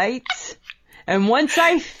 Right? And once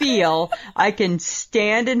I feel I can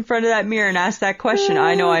stand in front of that mirror and ask that question,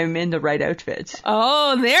 I know I'm in the right outfit.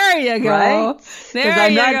 Oh, there you go. Right? There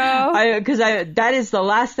you go. Because that is the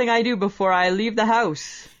last thing I do before I leave the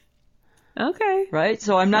house. Okay. Right?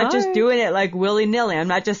 So I'm not All just right. doing it like willy-nilly. I'm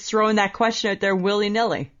not just throwing that question out there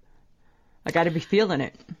willy-nilly. I got to be feeling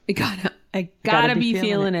it. You gotta. I gotta be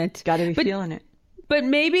feeling it. Gotta be feeling it. But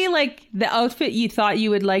maybe like the outfit you thought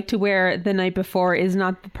you would like to wear the night before is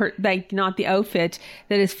not not the outfit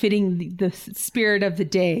that is fitting the spirit of the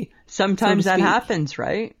day. Sometimes so that happens,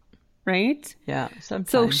 right? Right? Yeah, sometimes.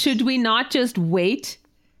 So should we not just wait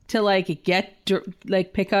to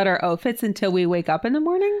pick out our outfits until we wake up in the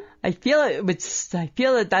morning? I feel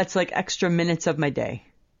that that's like extra minutes of my day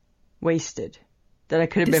wasted that I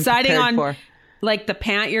could have been prepared for. Like the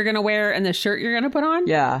pant you're going to wear and the shirt you're going to put on?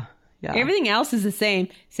 Yeah. Everything else is the same.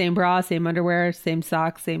 Same bra, same underwear, same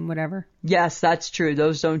socks, same whatever. Yes, that's true.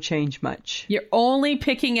 Those don't change much. You're only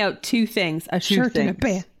picking out two things, a shirt and a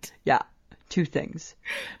pant. Yeah, 2 things.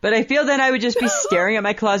 But I feel then I would just be staring at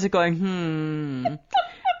my closet going,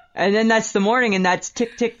 And then that's the morning and that's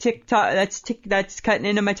tick, tick, tick, that's cutting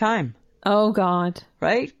into my time. Oh, God.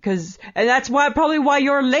 Right? And that's probably why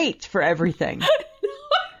you're late for everything.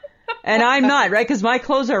 And I'm not, right? Because my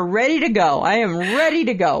clothes are ready to go. I am ready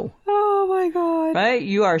to go. Oh, my God. Right?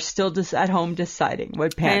 You are still just at home deciding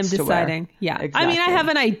what pants to wear. I am deciding, yeah. Exactly. I mean, I have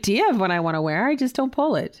an idea of what I want to wear. I just don't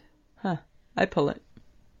pull it. Huh. I pull it.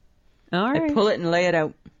 All right. I pull it and lay it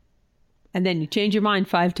out. And then you change your mind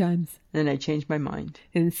 5 times. Then I change my mind.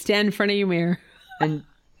 And stand in front of your mirror. And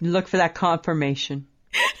look for that confirmation.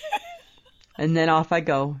 And then off I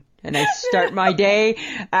go. And I start my day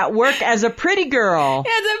at work as a pretty girl.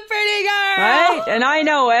 As a pretty girl. Right? And I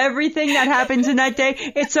know everything that happens in that day.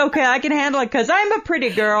 It's okay. I can handle it because I'm a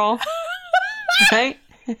pretty girl. Right?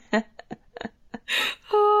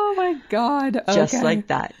 Oh, my God. Okay. Just like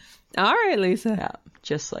that. All right, Lisa. Yeah,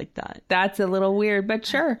 just like that. That's a little weird, but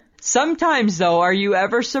sure. Sometimes, though, are you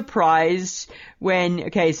ever surprised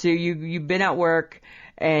when, so you've been at work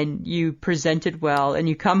and you presented well and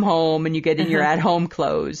you come home and you get in your at-home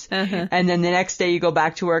clothes and then the next day you go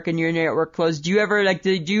back to work and you're in your at-work clothes. Do you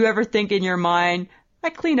ever think in your mind,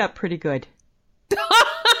 I clean up pretty good?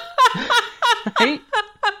 Right?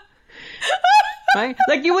 Right?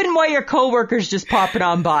 Like you wouldn't want your coworkers just popping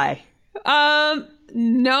on by.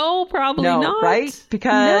 No, probably not. Right?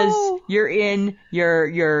 Because you're in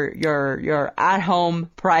your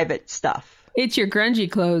at-home private stuff. It's your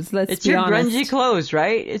grungy clothes, let's be honest. It's your grungy clothes,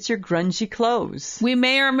 right? It's your grungy clothes. We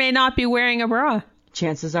may or may not be wearing a bra.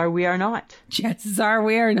 Chances are we are not. Chances are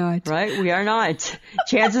we are not. Right? We are not.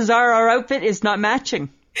 Chances are our outfit is not matching.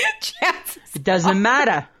 It doesn't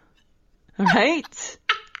matter. Right?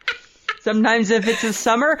 Sometimes if it's a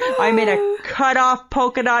summer, I'm in a cut-off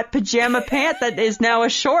polka dot pajama pant that is now a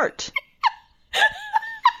short.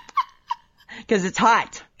 Because it's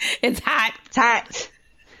hot. It's hot. It's hot.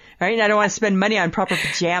 Right? And I don't want to spend money on proper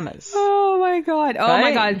pajamas. Oh, my God. Oh,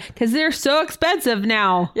 my God. Because they're so expensive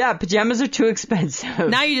now. Yeah, pajamas are too expensive.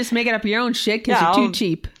 Now you're just making up your own shit because you're too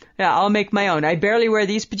cheap. Yeah, I'll make my own. I barely wear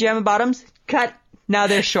these pajama bottoms. Cut. Now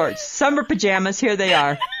they're shorts. Summer pajamas. Here they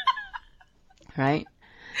are. Right?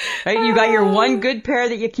 Right? You got your one good pair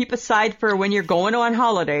that you keep aside for when you're going on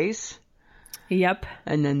holidays. Yep.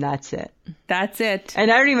 And then that's it. That's it. And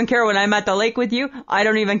I don't even care when I'm at the lake with you. I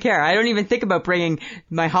don't even care. I don't even think about bringing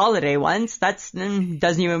my holiday ones. That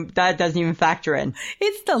doesn't even factor in.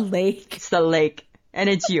 It's the lake. It's the lake. And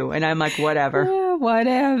it's you. And I'm like, whatever. Yeah,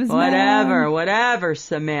 whatever,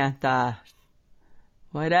 Samantha.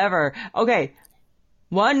 Whatever. Okay.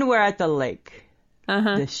 When we're at the lake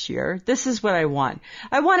this year, this is what I want.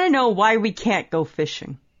 I want to know why we can't go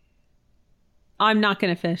fishing. I'm not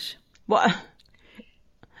going to fish. Well,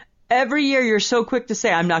 every year you're so quick to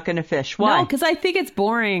say, I'm not going to fish. Why? No, because I think it's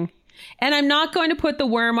boring. And I'm not going to put the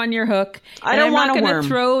worm on your hook. I don't want a worm. I'm not going to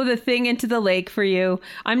throw the thing into the lake for you.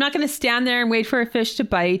 I'm not going to stand there and wait for a fish to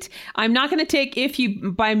bite. I'm not going to take, if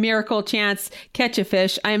you by miracle chance catch a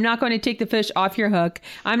fish, I am not going to take the fish off your hook.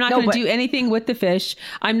 I'm not going to do anything with the fish.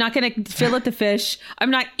 I'm not going to fillet the fish. I'm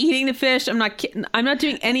not eating the fish. I'm not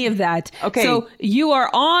doing any of that. Okay. So you are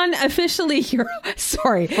on officially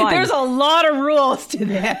sorry. Fine. There's a lot of rules to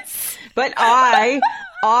this. But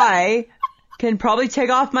I can probably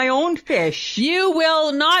take off my own fish. You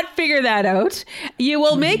will not figure that out. You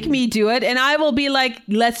will make me do it, and I will be like,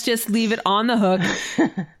 let's just leave it on the hook,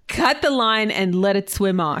 cut the line, and let it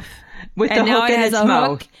swim off. With the hook in its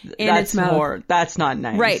mouth. That's that's not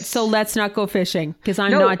nice. Right, so let's not go fishing, because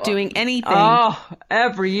I'm not doing anything. Oh,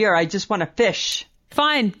 every year I just want to fish.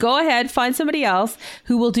 Fine, go ahead, find somebody else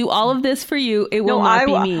who will do all of this for you. It will not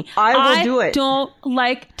be me. I will do it. I don't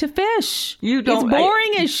like to fish. You don't. It's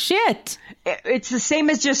boring as shit. It's the same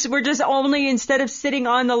as we're just only, instead of sitting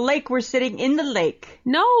on the lake, we're sitting in the lake.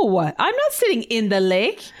 No, I'm not sitting in the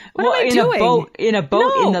lake. What am I doing? In a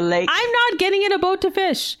boat in the lake. I'm not getting in a boat to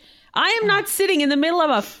fish. I am not sitting in the middle of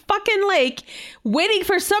a fucking lake waiting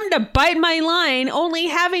for something to bite my line, only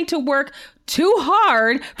having to work too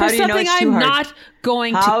hard for something I'm not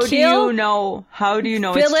going to kill. How do you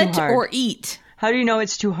know it's too hard? Or eat. How do you know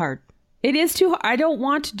it's too hard? It is too hard. I don't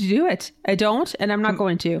want to do it. I don't, and I'm not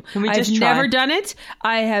going to. Can we I've just try? never done it.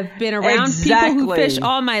 I have been around people who fish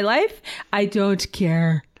all my life. I don't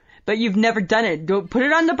care. But you've never done it. Don't put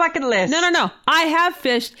it on the bucket list. No. I have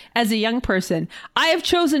fished as a young person. I have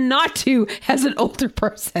chosen not to as an older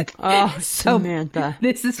person. Oh, so Samantha.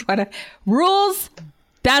 This is what rules.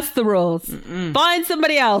 That's the rules. Find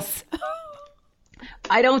somebody else.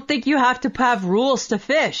 I don't think you have to have rules to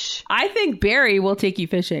fish. I think Barry will take you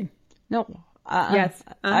fishing. No. Yes.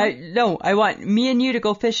 I want me and you to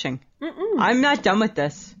go fishing. I'm not done with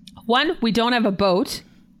this. One, we don't have a boat.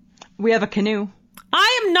 We have a canoe.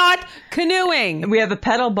 I am not canoeing. We have a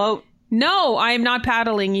pedal boat. No, I am not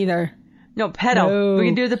paddling either. No, pedal. No. We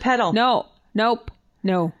can do the pedal. No. Nope.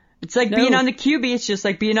 No. It's like being on the QB. It's just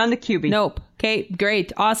like being on the QB. Nope. Okay,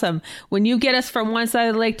 great. Awesome. When you get us from one side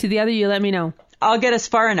of the lake to the other, you let me know. I'll get us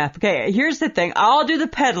far enough. Okay, here's the thing. I'll do the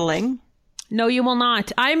pedaling. No, you will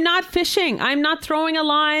not. I'm not fishing. I'm not throwing a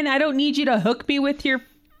line. I don't need you to hook me with your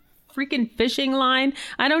freaking fishing line.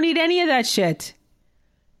 I don't need any of that shit.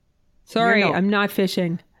 Sorry, I'm not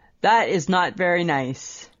fishing. That is not very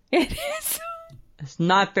nice. It is. It's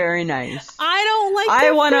not very nice. I don't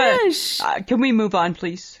like to fish. Can we move on,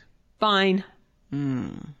 please? Fine.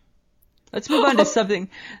 Let's move on to something.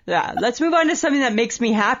 Yeah, let's move on to something that makes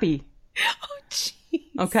me happy. Oh, jeez.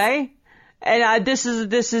 Okay. And this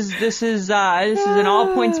is an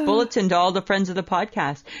all points bulletin to all the friends of the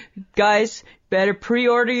podcast. Guys, better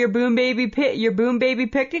pre-order your Boom Baby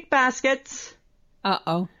picnic baskets.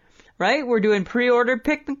 Uh-oh. Right? We're doing pre-order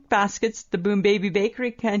picnic baskets at the Boom Baby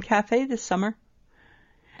Bakery and Cafe this summer.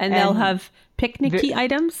 And they'll have picnicky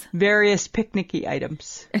items? Various picnicky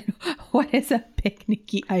items. What is a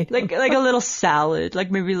picnicky item? Like a little salad, like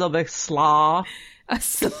maybe a little bit of slaw. A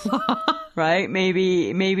slaw. Right? Maybe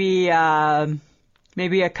a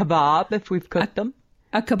kebab if we've cooked them.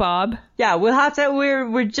 A kebab? Yeah, we'll have to.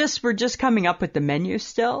 We're just coming up with the menu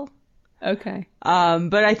still. Okay.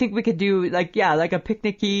 But I think we could do like a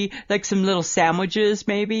picnicky, like some little sandwiches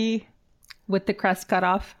maybe. With the crust cut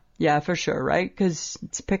off? Yeah, for sure, right? Because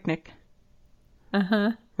it's a picnic.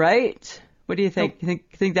 Uh-huh. Right? What do you think? You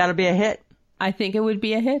think that'll be a hit? I think it would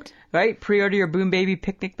be a hit. Right? Pre-order your Boom Baby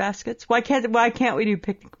picnic baskets. Why can't we do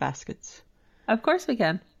picnic baskets? Of course we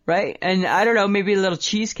can. Right? And I don't know, maybe a little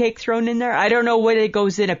cheesecake thrown in there. I don't know what it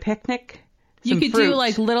goes in a picnic. You could do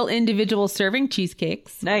like little individual serving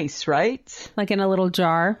cheesecakes. Nice, right? Like in a little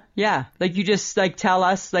jar. Yeah. Like you just like tell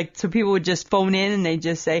us, like so people would just phone in and they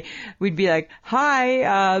just say, we'd be like,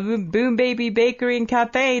 hi, Boom Baby Bakery and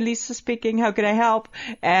Cafe, Lisa speaking, how can I help?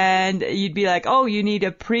 And you'd be like, oh, you need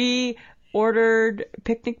a pre-ordered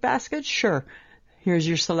picnic basket? Sure. Here's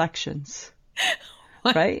your selections.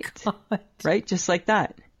 Right? God. Right? Just like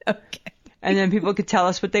that. Okay. And then people could tell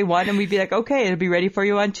us what they want and we'd be like, okay, it'll be ready for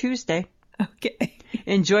you on Tuesday. Okay.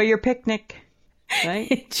 Enjoy your picnic.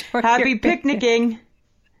 Right? Happy picnicking.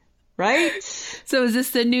 Right? So is this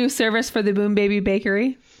the new service for the Boom Baby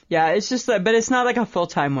Bakery? Yeah, it's just but it's not like a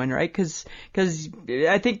full-time one, right? Because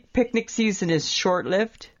I think picnic season is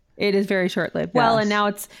short-lived. It is very short-lived. Yes. Well,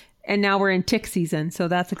 and now we're in tick season, so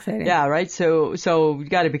that's exciting. Yeah, right? So you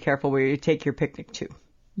got to be careful where you take your picnic to.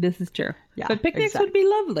 This is true. Yeah, but picnics would be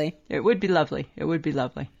lovely. It would be lovely. It would be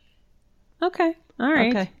lovely. Okay. All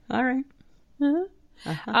right. Okay. All right.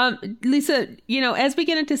 Uh-huh. Lisa, as we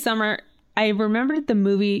get into summer, I remembered the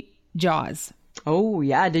movie Jaws. Oh,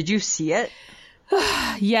 yeah. Did you see it?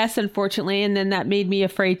 Yes, unfortunately. And then that made me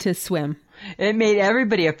afraid to swim. It made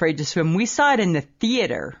everybody afraid to swim. We saw it in the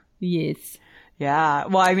theater. Yes. Yeah.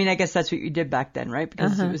 Well, I mean, I guess that's what you did back then, right?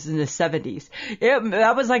 Because it was in the 70s.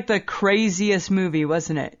 That was like the craziest movie,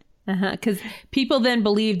 wasn't it? Because people then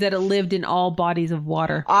believed that it lived in all bodies of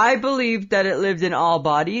water. I believed that it lived in all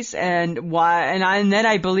bodies, and then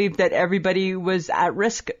I believed that everybody was at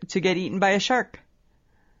risk to get eaten by a shark.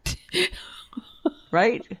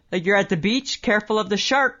 Right? Like you're at the beach, careful of the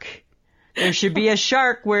shark. There should be a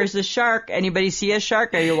shark. Where's the shark? Anybody see a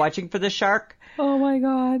shark? Are you watching for the shark? Oh my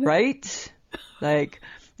God. Right? Like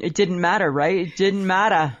it didn't matter, right? It didn't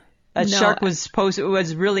matter. That shark was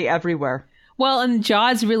really everywhere. Well, and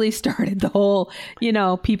Jaws really started the whole,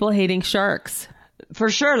 people hating sharks.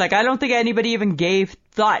 For sure. Like, I don't think anybody even gave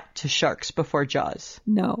thought to sharks before Jaws.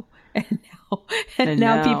 No. And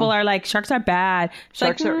now people are like, sharks are bad.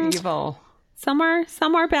 Sharks are evil. Some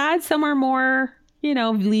are bad. Some are more,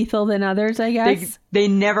 lethal than others, I guess. They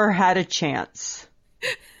never had a chance.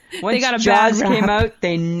 Once got a Jaws bad rap. came out,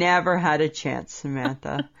 they never had a chance,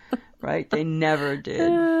 Samantha. Right? They never did.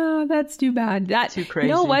 Oh, that's too bad. Too crazy.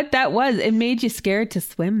 You know what that was? It made you scared to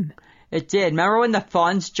swim. It did. Remember when the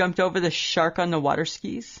fawns jumped over the shark on the water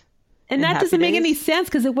skis? And that Happy doesn't make Days? any sense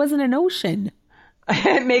because it wasn't an ocean.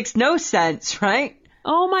 It makes no sense, right?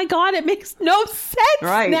 Oh my God, it makes no sense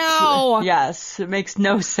Right. now. Yes, it makes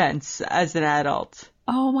no sense as an adult.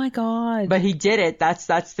 Oh my God. But he did it. That's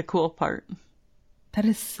the cool part. That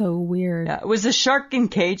is so weird. Yeah. Was the shark in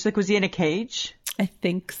cage? Like, was he in a cage? I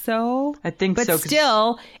think so. I think But so. 'Cause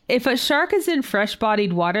still, if a shark is in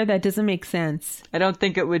fresh-bodied water, that doesn't make sense. I don't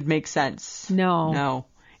think it would make sense. No. No.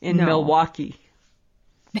 In No. Milwaukee.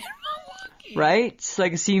 Right? It's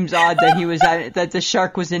like, it seems odd that that the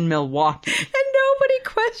shark was in Milwaukee. And nobody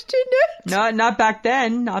questioned it. Not back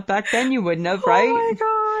then. Not back then you wouldn't have, right? Oh my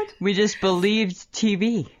God. We just believed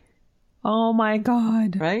TV, Oh my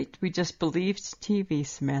God. right? We just believed TV,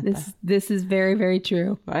 Samantha. This is very, very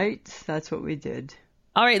true. Right? That's what we did.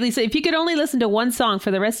 All right, Lisa, if you could only listen to one song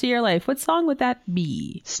for the rest of your life, what song would that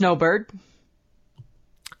be? Snowbird.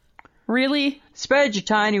 Really? Spread your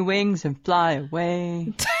tiny wings and fly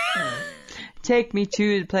away. Take me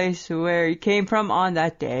to the place where you came from on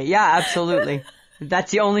that day. Yeah, absolutely.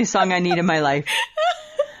 That's the only song I need in my life.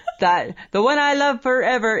 That the one I love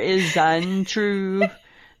forever is untrue.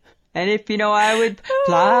 And if you know I would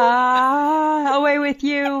fly away with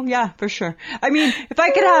you. Yeah, for sure. I mean, if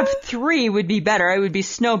I could have three would be better. It would be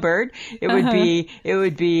Snowbird. It would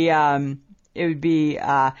be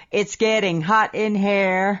It's Getting Hot in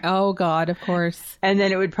Here. Oh God, of course. And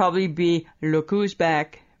then it would probably be Look Who's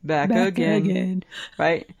Back again.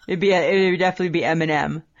 Right? It would definitely be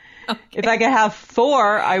Eminem. Okay. If I could have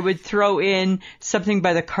four, I would throw in something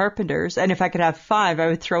by the Carpenters. And if I could have five, I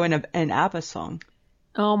would throw in an ABBA song.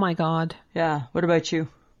 Oh my God. Yeah. What about you?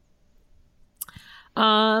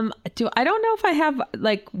 I don't know if I have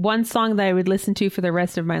like one song that I would listen to for the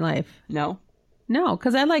rest of my life. No? No,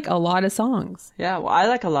 because I like a lot of songs. Yeah, well, I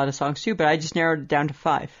like a lot of songs too, but I just narrowed it down to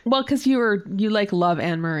five. Well, because you like love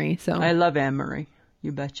Anne Marie, so I love Anne Marie.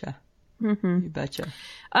 You betcha. Mm-hmm. You betcha.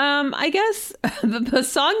 I guess the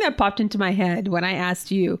song that popped into my head when I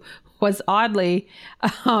asked you was oddly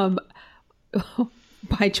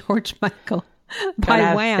by George Michael. By Gotta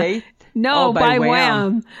have Wham. faith? No, Oh, by by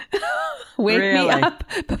Wham. Wake me Really? up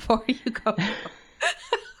before you go.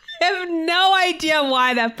 I have no idea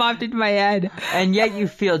why that popped into my head. And yet you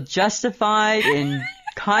feel justified in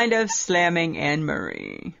kind of slamming Anne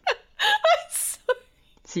Marie.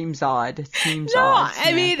 Seems odd. It seems No, odd.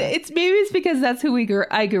 I mean it's because that's who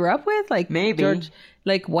I grew up with, like Maybe.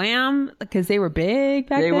 like Wham, because they were big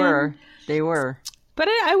back then. They were. But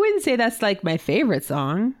I wouldn't say that's like my favorite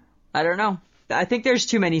song. I don't know. I think there's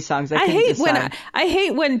too many songs. I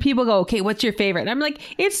hate when people go, okay, what's your favorite? And I'm like,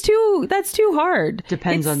 that's too hard.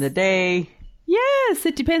 Depends on the day. Yes,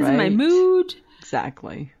 it depends on my Right. mood,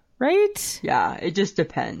 Exactly. right? Yeah, it just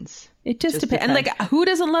depends. It just Just depends. And like, who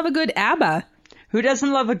doesn't love a good ABBA? Who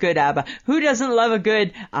doesn't love a good ABBA? Who doesn't love a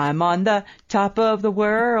good I'm on the top of the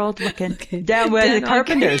world looking down with the Down on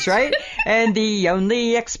Carpenters, right? And the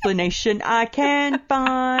only explanation I can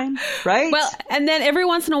find, right? Well, and then every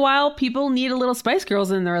once in a while, people need a little Spice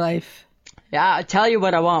Girls in their life. yeah, I tell you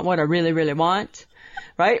what I want, what I really, really want,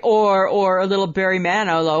 right? Or a little Barry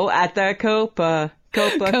Manilow at the Copacabana,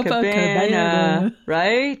 Copacabana.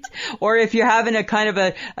 right? Or if you're having a kind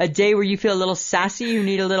of a day where you feel a little sassy, you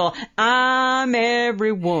need a little I'm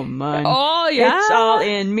every woman. Oh, yeah. It's all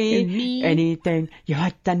in me. In me. Anything you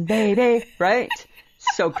want done, baby. Right?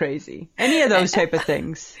 So crazy. Any of those type of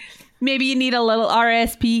things. Maybe you need a little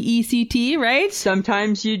RSPECT, right?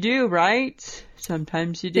 Sometimes you do, right?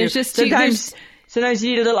 Sometimes you do. There's just sometimes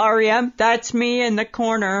you need a little REM. That's me in the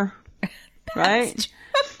corner. Right?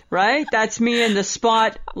 Right? That's me in the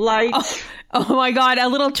spotlight. Oh my God, a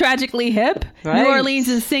little Tragically Hip. Right. New Orleans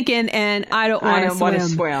is sinking and I don't want I to don't swim. want to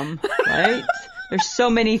swim. Right? There's so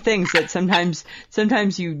many things that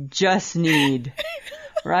sometimes you just need.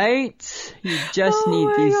 Right? You just Oh need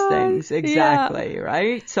my these God. things. Exactly.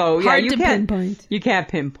 Right? So yeah, Hard you to can't pinpoint. You can't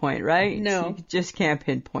pinpoint, right? No. You just can't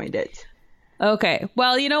pinpoint it. Okay.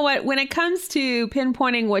 Well, you know what? When it comes to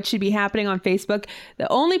pinpointing what should be happening on Facebook, the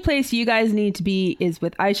only place you guys need to be is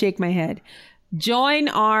with I Shake My Head. Join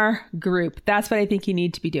our group. That's what I think you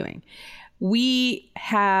need to be doing. We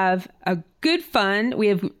have a good fun. We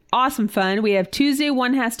have awesome fun. We have Tuesday,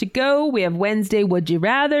 One Has to Go. We have Wednesday, Would You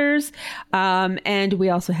Rathers. And we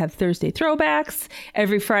also have Thursday throwbacks.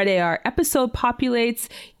 Every Friday, our episode populates.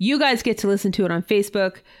 You guys get to listen to it on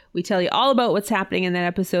Facebook. We tell you all about what's happening in that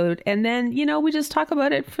episode. And then, we just talk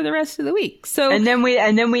about it for the rest of the week. So, and then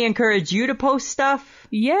we encourage you to post stuff.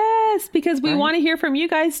 Yes, because we want to hear from you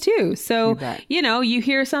guys too. So, you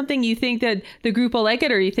hear something, you think that the group will like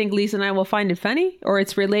it, or you think Lisa and I will find it funny, or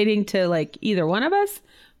it's relating to like either one of us,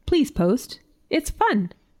 please post. It's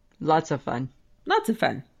fun. Lots of fun. Lots of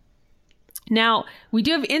fun. Now, we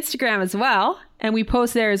do have Instagram as well, and we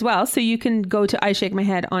post there as well. So you can go to I Shake My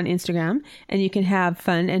Head on Instagram, and you can have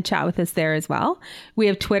fun and chat with us there as well. We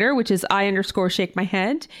have Twitter, which is I_Shake My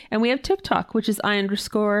Head. And we have TikTok, which is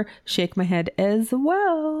I_Shake My Head as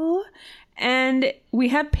well. And we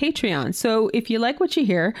have Patreon. So if you like what you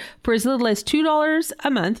hear, for as little as $2 a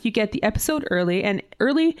month, you get the episode early, an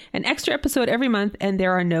extra episode every month, and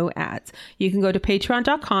there are no ads. You can go to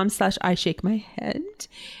patreon.com/IShakeMyHead.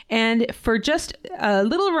 And for just a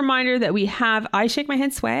little reminder that we have I Shake My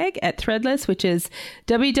Head swag at Threadless, which is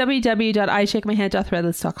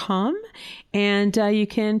www.ishakemyhead.threadless.com. And you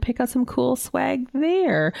can pick up some cool swag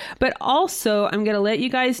there. But also, I'm going to let you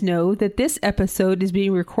guys know that this episode is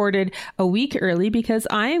being recorded a week early because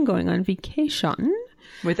I am going on vacation.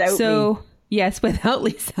 Without me. Yes, without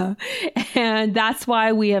Lisa. And that's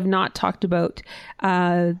why we have not talked about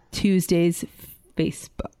Tuesday's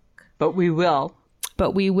Facebook. But we will.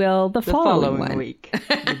 But we will the following week.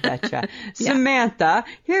 You betcha. Samantha,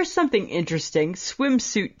 here's something interesting.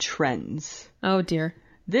 Swimsuit trends. Oh, dear.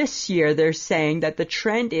 This year, they're saying that the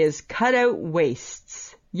trend is cutout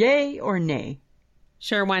waists. Yay or nay?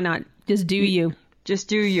 Sure, why not? Just do you. Just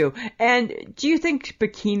do you. And do you think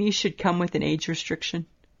bikinis should come with an age restriction?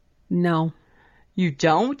 No. You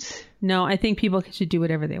don't? No, I think people should do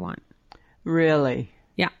whatever they want. Really?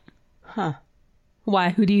 Yeah. Huh.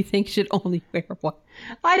 Why? Who do you think should only wear what?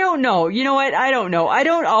 I don't know. You know what? I don't know. I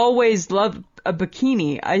don't always love a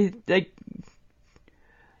bikini. I like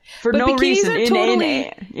for no reason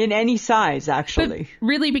in any size, actually. But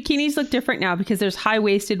really, bikinis look different now because there's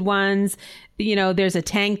high-waisted ones. There's a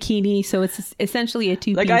tankini, so it's essentially a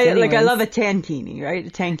two-piece. I love a tankini, right?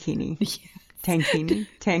 A tankini. Yeah. Tankini.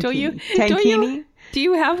 Don't you? Tankini. Do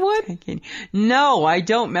you have one? Tankini. No, I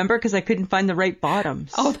don't. Remember, because I couldn't find the right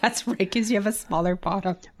bottoms. Oh, that's right, because you have a smaller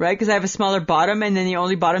bottom. Right, because I have a smaller bottom, and then the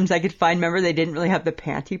only bottoms I could find, remember, they didn't really have the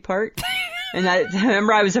panty part. And I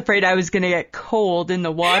remember I was afraid I was going to get cold in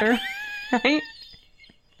the water, right?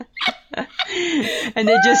 And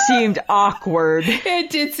it just seemed awkward. It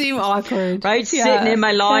did seem awkward, right? Yeah. Sitting in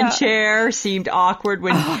my lawn chair seemed awkward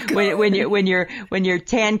when your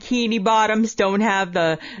tankini bottoms don't have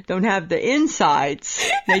the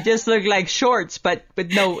insides. They just look like shorts, but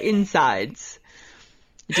with no insides.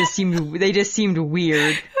 They just seemed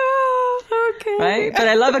weird. Oh, okay. Right? But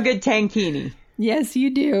I love a good tankini. Yes, you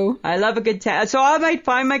do. I love a good so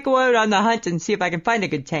I might go out on the hunt and see if I can find a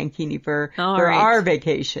good tankini for our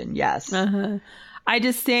vacation. Yes. Uh-huh. I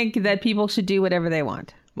just think that people should do whatever they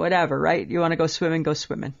want. Whatever, right? You want to go swimming, go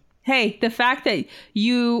swimming. Hey, the fact that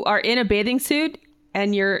you are in a bathing suit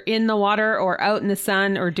and you're in the water or out in the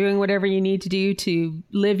sun or doing whatever you need to do to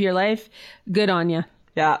live your life, good on you.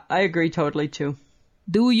 Yeah, I agree totally too.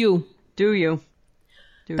 Do you? Do you?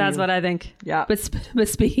 That's what I think. Yeah. But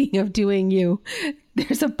speaking of doing you,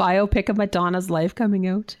 there's a biopic of Madonna's life coming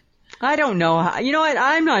out. I don't know. You know what?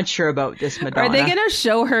 I'm not sure about this Madonna. Are they going to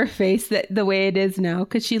show her face the way it is now?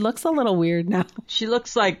 Because she looks a little weird now. She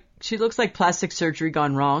looks like plastic surgery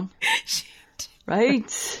gone wrong.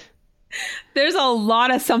 Right? There's a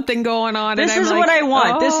lot of something going on. This is what I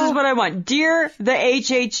want. Oh. This is what I want. Dear the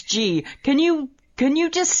HHG, can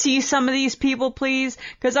you just see some of these people, please?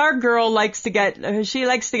 Because our girl likes to get a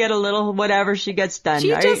little whatever she gets done.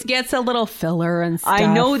 She right? just gets a little filler and stuff.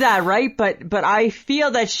 I know that, right? But I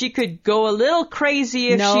feel that she could go a little crazy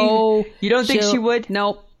if she. You don't think she would?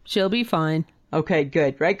 Nope, she'll be fine. Okay,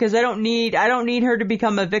 good, right? Because I don't need her to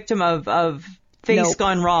become a victim of face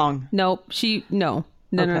gone wrong. Nope, no.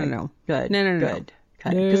 Good. No. Good.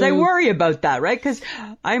 Because I worry about that, right? Because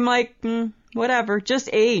I'm like. Whatever. Just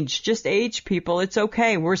age, people. It's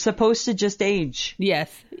okay. We're supposed to just age.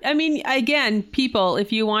 Yes. I mean, again, people,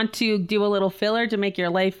 if you want to do a little filler to make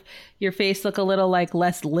your face look a little like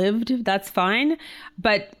less lived, that's fine.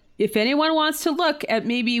 But if anyone wants to look at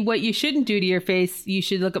maybe what you shouldn't do to your face, you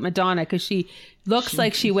should look at Madonna because she looks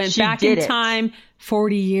like she went back in time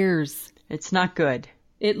 40 years. It's not good.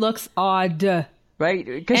 It looks odd. Right?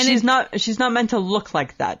 Because she's not meant to look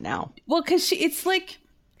like that now. Well, because it's like...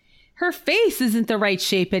 her face isn't the right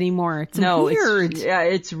shape anymore. It's No, weird.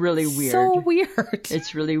 it's really weird. So weird.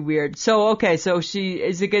 It's really weird. So, okay, so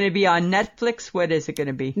is it going to be on Netflix? What is it going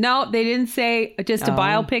to be? No, they didn't say. Just a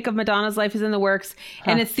biopic of Madonna's life is in the works.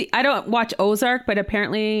 And it's I don't watch Ozark, but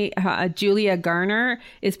apparently Julia Garner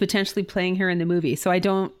is potentially playing her in the movie. So I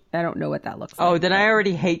don't know what that looks like. Oh, then I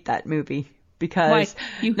already hate that movie. Because,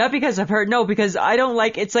 Why? not because I've heard, no, because I don't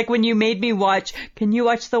like, it's like when you made me watch, can you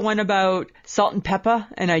watch the one about Salt and Pepper?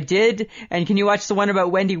 And I did. And can you watch the one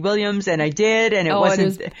about Wendy Williams? And I did. And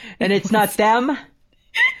and it's not them.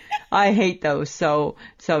 I hate those. So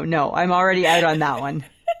no, I'm already out on that one.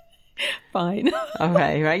 Fine.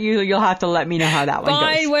 Okay, right? You'll have to let me know how that one goes.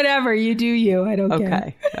 Fine, whatever. You do you. I don't care.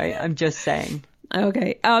 Okay, right? I'm just saying.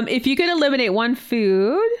 Okay. If you could eliminate one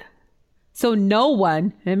food, so no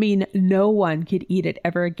one could eat it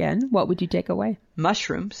ever again, what would you take away?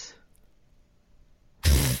 Mushrooms.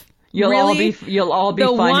 You'll all be fine without it.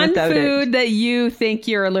 The one food that you think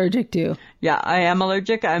you're allergic to. Yeah, I am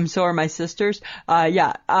allergic. So are my sisters.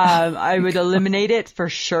 I would eliminate it for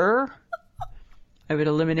sure. Okay.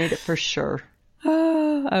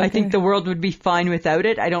 I think the world would be fine without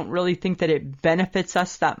it. I don't really think that it benefits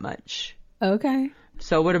us that much. Okay.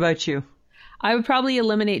 So what about you? I would probably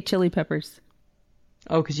eliminate chili peppers.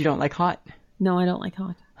 Oh, because you don't like hot. No, I don't like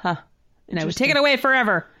hot. Huh. And I would take it away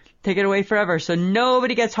forever. Take it away forever. So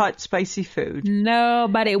nobody gets hot, spicy food.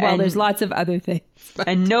 Nobody. Well, there's lots of other things.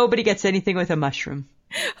 And nobody gets anything with a mushroom.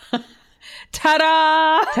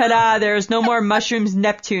 Ta-da! Ta-da! There's no more mushrooms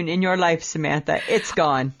Neptune in your life, Samantha. It's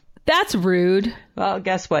gone. That's rude. Well,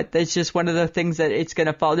 guess what? That's just one of the things that it's going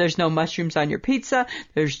to fall. There's no mushrooms on your pizza.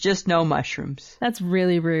 There's just no mushrooms. That's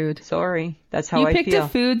really rude. Sorry. That's how I feel. You picked a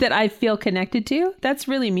food that I feel connected to? That's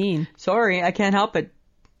really mean. Sorry. I can't help it.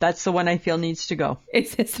 That's the one I feel needs to go.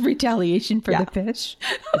 Is this retaliation for the fish?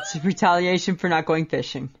 It's retaliation for not going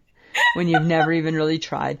fishing when you've never even really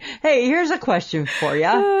tried. Hey, here's a question for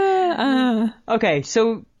you. Okay,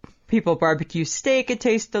 so people barbecue steak, it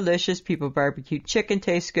tastes delicious. People barbecue chicken,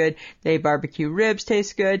 tastes good. They barbecue ribs,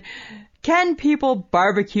 taste good. Can people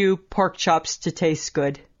barbecue pork chops to taste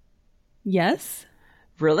good? Yes.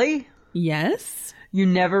 Really? Yes. You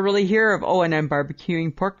never really hear of, and I'm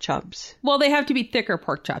barbecuing pork chops. Well, they have to be thicker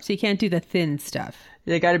pork chops. You can't do the thin stuff.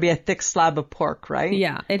 They got to be a thick slab of pork, right?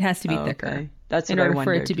 Yeah, it has to be thicker. That's what in I order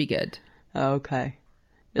wondered. for it to be good. Okay.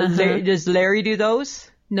 Does Larry do those?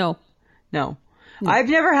 No. I've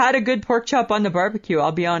never had a good pork chop on the barbecue,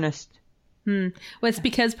 I'll be honest. Well, it's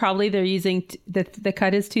because probably they're using the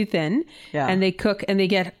cut is too thin, and they cook and they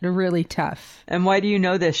get really tough. And why do you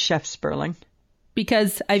know this, Chef Sperling?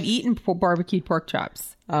 Because I've eaten barbecued pork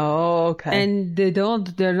chops. Oh, okay. And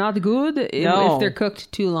they're not good if they're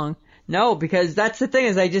cooked too long. No, because that's the thing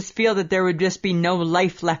is I just feel that there would just be no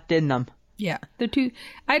life left in them. Yeah, they're too.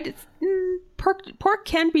 Pork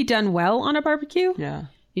can be done well on a barbecue. Yeah,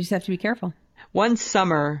 you just have to be careful. One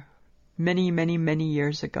summer, many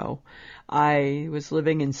years ago, I was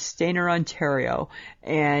living in Stayner, Ontario,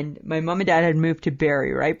 and my mom and dad had moved to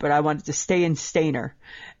Barrie, right? But I wanted to stay in Stayner.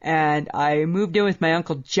 And I moved in with my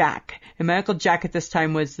Uncle Jack. And my Uncle Jack at this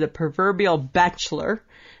time was the proverbial bachelor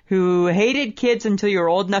who hated kids until you were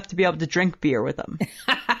old enough to be able to drink beer with them.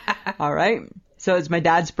 All right? So it's my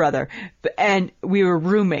dad's brother. And we were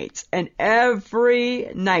roommates. And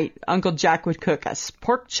every night, Uncle Jack would cook us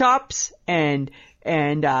pork chops and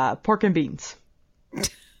pork and beans.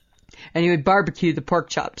 And he would barbecue the pork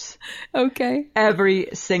chops. Okay. Every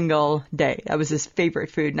single day. That was his favorite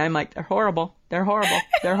food. And I'm like, they're horrible. They're horrible.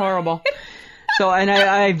 They're horrible. So, and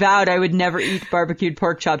I vowed I would never eat barbecued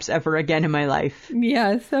pork chops ever again in my life.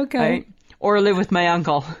 Yes, okay. Right? Or live with my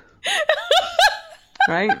uncle.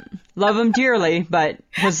 Right? Love him dearly, but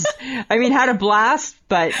had a blast,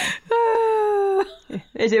 but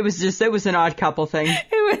it was an odd couple thing.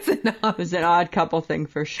 It was an odd couple thing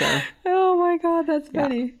for sure. Oh my God, that's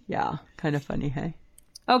funny. Yeah, kind of funny, hey?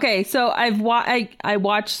 Okay, so I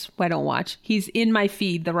don't watch. He's in my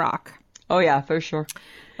feed, The Rock. Oh yeah, for sure.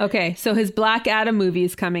 Okay, so his Black Adam movie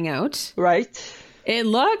is coming out. Right. It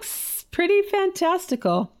looks pretty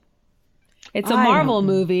fantastical. It's a Marvel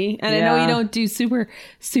movie, and I know you don't do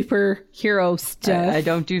superhero stuff. I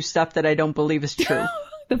don't do stuff that I don't believe is true.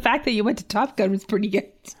 The fact that you went to Top Gun was pretty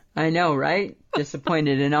good. I know, right?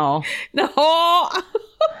 Disappointed in all. No.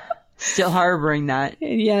 Still harboring that.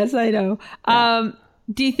 Yes, I know. Yeah.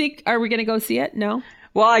 Do you think, are we going to go see it? No?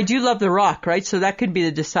 Well, I do love The Rock, right? So that could be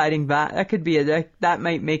the deciding that could be that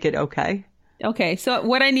might make it okay. Okay, so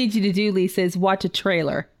what I need you to do, Lisa, is watch a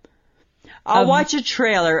trailer. I'll watch a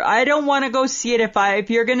trailer. I don't want to go see it if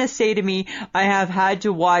you're going to say to me, I have had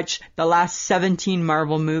to watch the last 17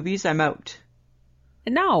 Marvel movies, I'm out.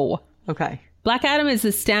 No. Okay. Black Adam is a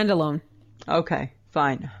standalone. Okay.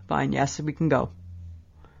 Fine. Yes, we can go.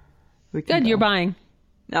 Good, you're buying.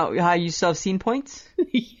 No, you still have scene points?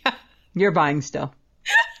 Yeah. You're buying still.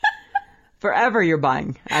 Forever you're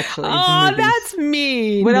buying, actually. Oh, that's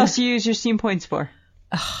mean. What else do you use your scene points for?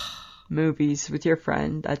 Movies with your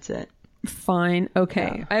friend. That's it. Fine.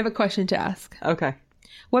 Okay. Yeah. I have a question to ask. Okay.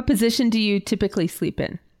 What position do you typically sleep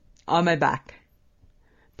in? On my back.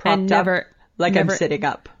 Propped And never, up. Like never, I'm sitting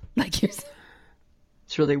up. Like you're...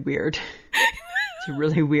 It's really weird. It's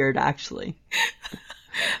really weird, actually.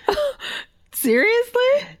 Seriously?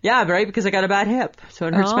 Yeah, right? Because I got a bad hip. So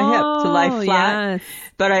it hurts my hip to lie flat. Yes.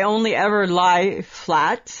 But I only ever lie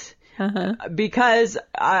flat because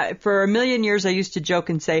for a million years I used to joke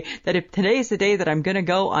and say that if today's the day that I'm going to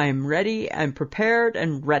go, I'm ready, I'm prepared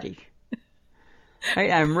and ready.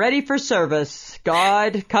 Right? I'm ready for service.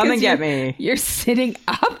 God, come and get me. You're sitting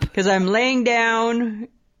up? Because I'm laying down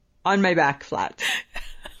on my back flat.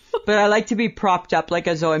 But I like to be propped up like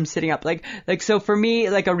as though I'm sitting up. Like so for me,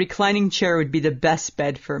 like a reclining chair would be the best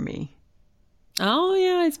bed for me. Oh,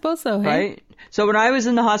 yeah, I suppose so. Hey? Right? So when I was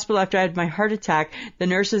in the hospital after I had my heart attack, the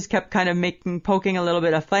nurses kept kind of poking a little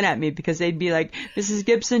bit of fun at me because they'd be like, Mrs.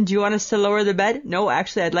 Gibson, do you want us to lower the bed? No,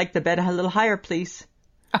 actually, I'd like the bed a little higher, please.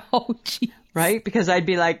 Oh, geez. Right? Because I'd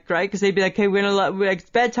be like, right? Because they'd be like, hey, it's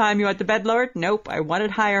bedtime. You want the bed lowered? Nope, I want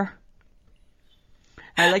it higher.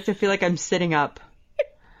 I like to feel like I'm sitting up.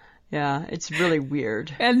 Yeah, it's really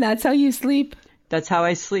weird. And that's how you sleep? That's how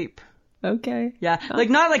I sleep. Okay. Yeah, like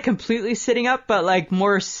not like completely sitting up, but like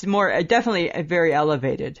more definitely very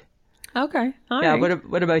elevated. Okay. All yeah. right.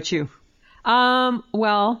 What about you?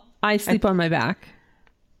 Well, I sleep on my back.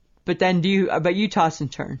 But then but you toss and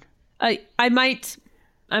turn. I might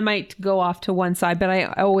go off to one side, but I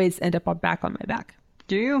always end up back on my back.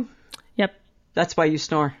 Do you? Yep. That's why you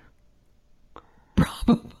snore.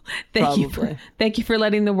 Probably. Thank you for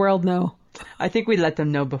letting the world know. I think we let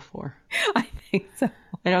them know before. I think so.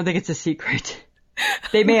 I don't think it's a secret.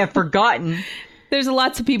 They may have forgotten. There's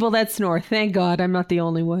lots of people that snore. Thank God I'm not the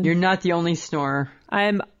only one. You're not the only snorer.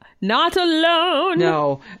 I'm not alone.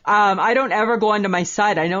 No. I don't ever go onto my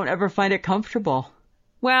side. I don't ever find it comfortable.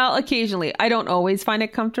 Well, occasionally. I don't always find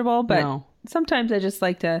it comfortable, but sometimes I just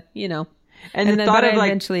like to, And the then thought of I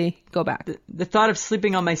eventually go back. The thought of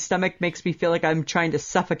sleeping on my stomach makes me feel like I'm trying to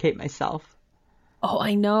suffocate myself. Oh,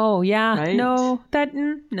 I know. Yeah. Right? No.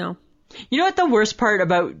 No. You know what the worst part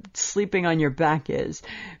about sleeping on your back is?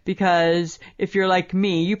 Because if you're like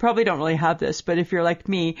me, you probably don't really have this, but if you're like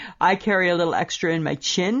me, I carry a little extra in my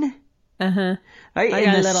chin. Uh-huh. Right?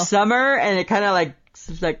 In the summer, and it kind of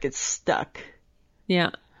like gets stuck. Yeah.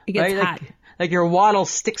 It gets hot. Like your waddle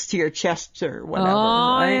sticks to your chest or whatever. Oh,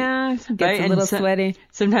 right? yeah. It gets a little sweaty.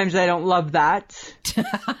 Sometimes I don't love that.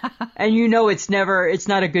 And it's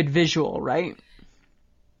not a good visual, right?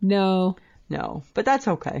 No. But that's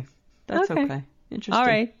okay. That's okay. Interesting. All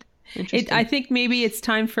right. Interesting. I think maybe it's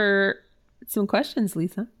time for some questions,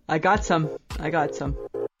 Lisa. I got some.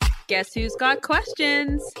 Guess who's got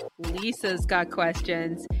questions? Lisa's got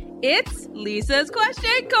questions. It's Lisa's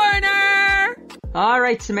Question Corner. All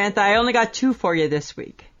right, Samantha. I only got 2 for you this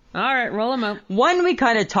week. All right, roll them out. One we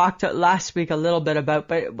kind of talked last week a little bit about,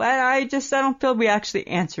 but I don't feel we actually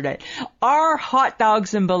answered it. Are hot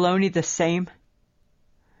dogs and bologna the same?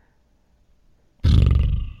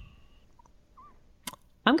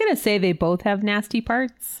 I'm going to say they both have nasty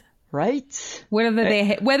parts. Right? Whether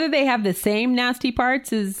they have the same nasty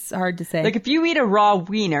parts is hard to say. Like if you eat a raw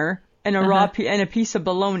wiener and a piece of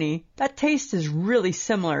bologna, that taste is really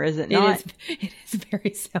similar, is it not? It is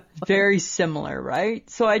very similar. Very similar, right?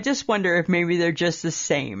 So I just wonder if maybe they're just the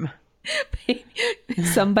same.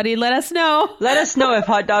 Somebody let us know. Let us know if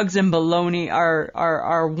hot dogs and bologna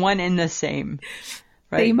are one and the same.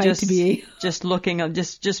 Right? They might be. Just looking,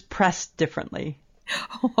 just pressed differently.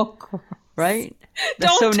 Oh, gross. Right?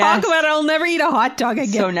 Don't so talk about it. I'll never eat a hot dog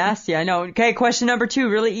again. So nasty, I know. Okay, question number 2,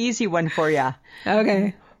 really easy one for you.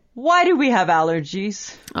 Okay. Why do we have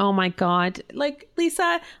allergies? Oh my God. Like,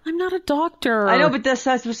 Lisa, I'm not a doctor. I know, but that's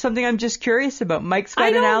something I'm just curious about. Mike's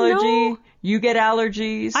got an allergy. Know. You get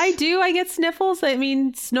allergies. I do. I get sniffles. I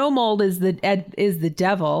mean, snow mold is the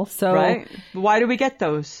devil. So right. Why do we get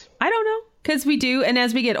those? I don't know. Because we do. And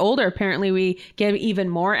as we get older, apparently we get even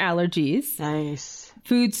more allergies. Nice.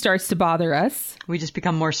 Food starts to bother us. We just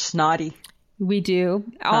become more snotty. We do.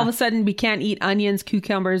 All of a sudden, we can't eat onions,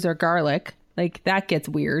 cucumbers, or garlic. Like, that gets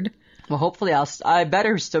weird. Well, hopefully I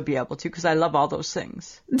better still be able to because I love all those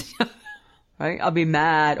things. right? I'll be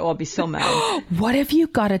mad. Oh, I'll be so mad. What if you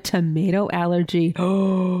got a tomato allergy?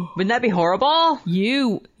 Wouldn't that be horrible?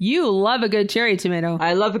 You love a good cherry tomato.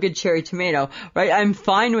 I love a good cherry tomato, right? I'm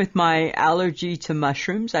fine with my allergy to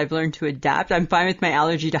mushrooms. I've learned to adapt. I'm fine with my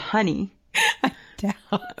allergy to honey,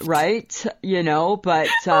 right? You know, but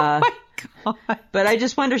but I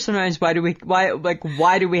just wonder sometimes why do we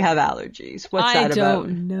have allergies? What's that about? I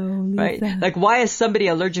don't know, Lisa. Right? Like, why is somebody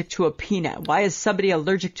allergic to a peanut? Why is somebody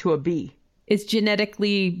allergic to a bee? It's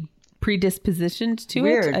genetically predispositioned to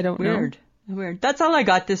it. I don't know. Weird. That's all I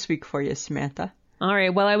got this week for you, Samantha. All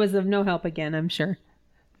right. Well, I was of no help again, I'm sure.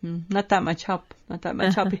 Not that much help.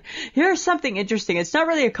 Help. Here's something interesting. It's not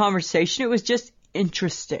really a conversation. It was just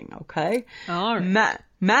interesting, okay? All right.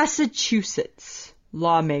 Massachusetts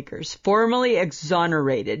lawmakers formally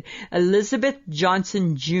exonerated Elizabeth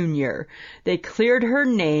Johnson Jr. They cleared her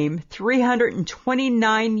name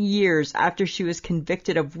 329 years after she was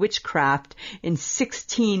convicted of witchcraft in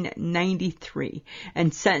 1693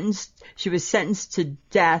 and she was sentenced to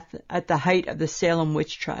death at the height of the Salem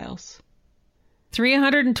witch trials.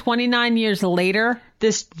 329 years later?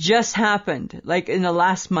 This just happened, like in the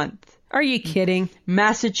last month. Are you kidding?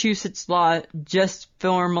 Massachusetts law just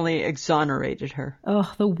formally exonerated her.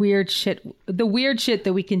 Oh, the weird shit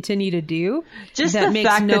that we continue to do. Just that the makes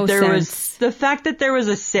fact no that there sense. was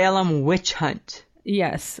a Salem witch hunt.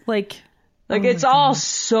 Yes, like it's all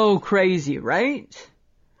so crazy, right?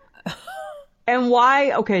 And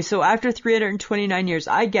why? Okay, so after 329 years,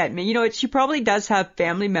 I get me. You know, she probably does have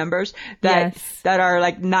family members that are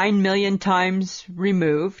like 9 million times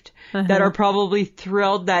removed, that are probably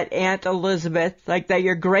thrilled that Aunt Elizabeth, like that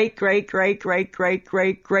your great Aunt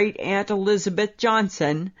Elizabeth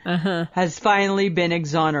Johnson has finally been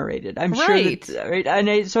exonerated. I'm sure that, right?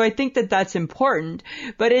 And so I think that that's important,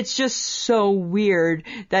 but it's just so weird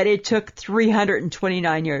that it took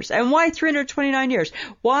 329 years. And why 329 years?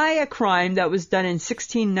 Why a crime that was done in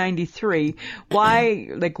 1693?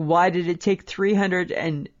 Why did it take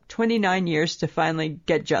 329 years to finally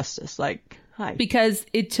get justice? Because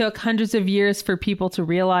it took hundreds of years for people to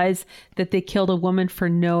realize that they killed a woman for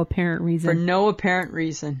no apparent reason. For no apparent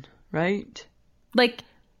reason, right? Like,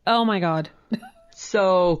 oh my God.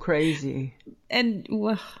 So crazy. And,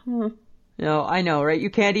 no, I know, right?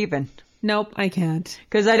 You can't even. Nope, I can't.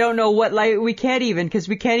 Because I don't know what life, we can't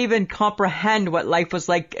even comprehend what life was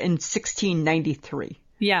like in 1693.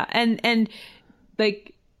 Yeah, and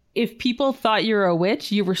like, if people thought you were a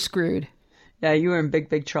witch, you were screwed. Yeah, you were in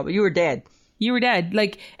big trouble. You were dead. You were dead.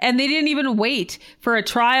 Like, and they didn't even wait for a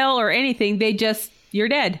trial or anything. They just, you're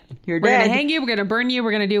dead. We're going to hang you. We're going to burn you.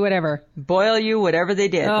 We're going to do whatever. Boil you, whatever they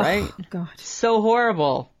did, right? Oh, God. So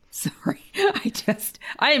horrible. Sorry.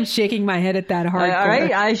 I am shaking my head at that hardcore. All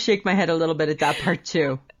right. I shake my head a little bit at that part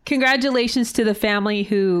too. Congratulations to the family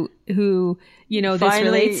who you know, this Finally,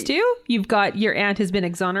 relates to. You've got, your aunt has been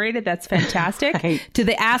exonerated. That's fantastic. Right. To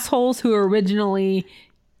the assholes who originally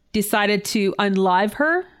decided to unlive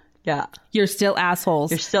her. Yeah. You're still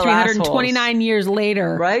assholes. You're still 329 assholes. years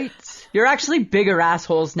later. Right? You're actually bigger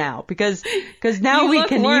assholes now because now we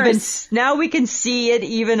can see it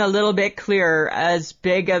even a little bit clearer as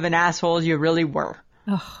big of an asshole as you really were.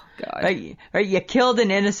 Oh God. Right? You killed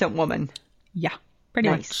an innocent woman. Yeah. Pretty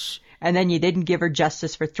much. And then you didn't give her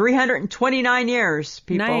justice for 329 years,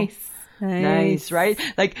 people. Nice, right?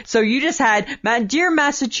 Like, so you just had, dear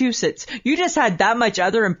Massachusetts, you just had that much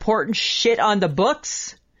other important shit on the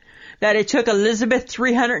books that it took Elizabeth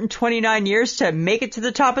 329 years to make it to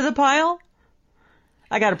the top of the pile?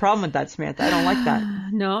 I got a problem with that, Samantha. I don't like that.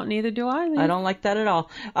 No, neither do I. I don't like that at all.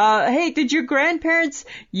 Hey, did your grandparents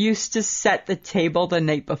used to set the table the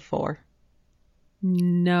night before?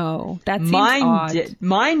 No, that seems odd.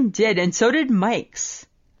 Mine did, and so did Mike's.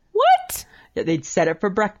 What? Yeah, they'd set it for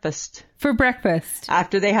breakfast. For breakfast?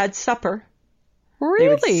 After they had supper. Really? They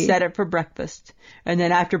would set it for breakfast. And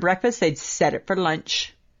then after breakfast, they'd set it for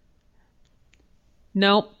lunch.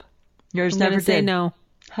 Nope. Yours I'm never gonna say did. no.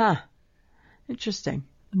 Huh. Interesting.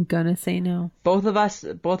 I'm gonna say no. Both of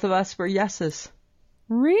us were yeses.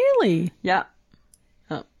 Really? Yeah.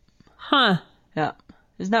 Huh. Yeah.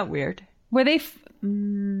 Isn't that weird? Were they?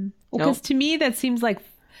 Because to me that seems like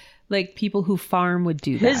people who farm would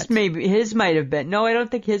do that. His might have been. No, I don't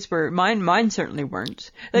think his were. Mine certainly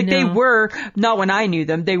weren't. Like they were not when I knew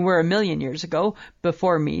them. They were a million years ago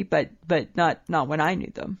before me, but not when I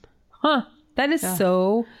knew them. Huh. That is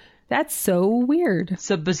that's so weird.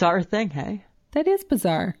 It's a bizarre thing, hey? That is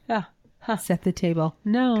bizarre. Yeah. Huh. Set the table.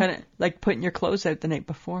 No. Kind of like putting your clothes out the night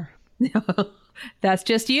before. No. That's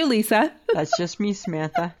just you, Lisa. That's just me,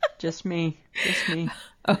 Samantha. Just me.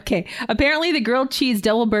 Okay. Apparently the grilled cheese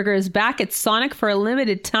double burger is back at Sonic for a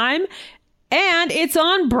limited time. And it's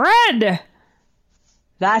on bread.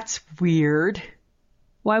 That's weird.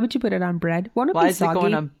 Why would you put it on bread? Won't it Why be is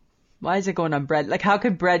soggy? Why is it going on bread? Like, how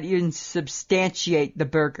could bread even substantiate the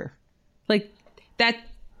burger? Like that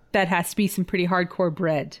has to be some pretty hardcore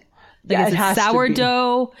bread. Like, Yeah, is it has it to be.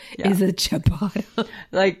 sourdough? Yeah. Is it ciabatta?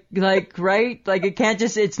 Like, right? Like,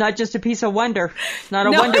 it's not just a piece of Wonder. It's not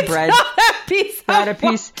a Wonder it's bread. not a piece. Not a of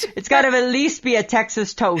piece. Wonder. It's got to at least be a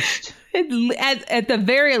Texas toast. At the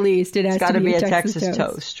very least, it has It's got to to be be a a Texas Texas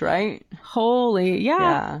toast, right? Holy,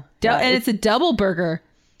 yeah. Yeah. And it's a double burger.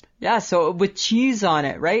 Yeah, so with cheese on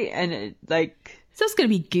it, right? And So it's going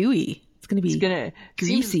to be gooey. It's going to be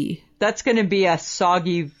greasy. That's going to be a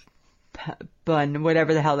soggy bun,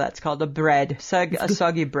 whatever the hell that's called, a bread, a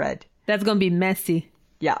soggy bread. That's going to be messy.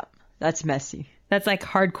 Yeah, that's messy. That's like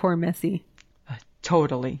hardcore messy.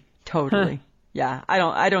 Totally. Huh. Yeah,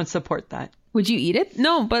 I don't support that. Would you eat it?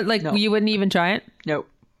 No, but like No. you wouldn't even try it? Nope.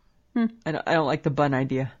 I don't like the bun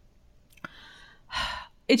idea.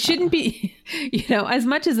 It shouldn't be, as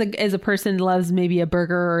much as a person loves maybe a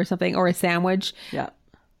burger or something or a sandwich. Yeah.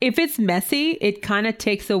 If it's messy, it kind of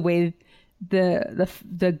takes away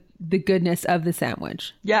the goodness of the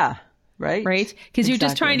sandwich. Yeah. Right? Right? Because you're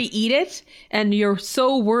just trying to eat it and you're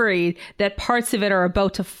so worried that parts of it are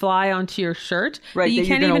about to fly onto your shirt. Right, that you that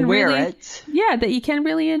can't you're gonna even wear really, it. Yeah, that you can't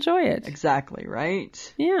really enjoy it. Exactly,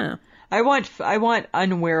 right? Yeah. I want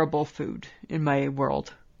unwearable food in my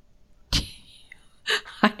world.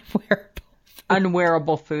 Unwearable.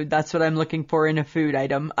 Unwearable food. That's what I'm looking for in a food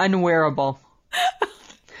item. Unwearable.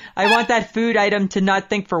 I want that food item to not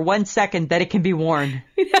think for 1 second that it can be worn.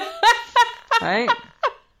 Right?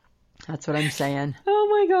 That's what I'm saying. Oh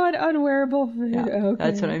my God, unwearable food. Yeah, Okay.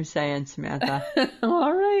 that's what I'm saying, Samantha.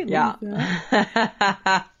 All right. Yeah.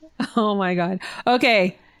 Lisa. Oh my God.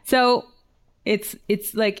 Okay. So it's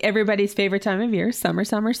like everybody's favorite time of year, summer,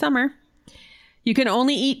 summer, summer. You can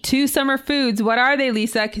only eat 2 summer foods. What are they,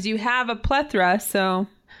 Lisa? Because you have a plethora, so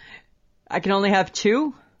I can only have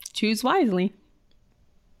 2? choose wisely.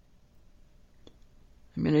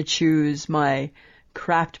 I'm going to choose my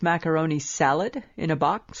Kraft macaroni salad in a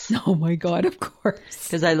box. Oh my God, of course.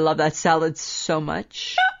 Because I love that salad so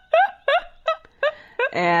much.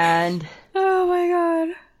 And, Oh my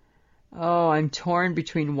God. oh, I'm torn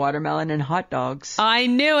between watermelon and hot dogs. I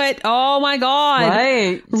knew it. Oh my God.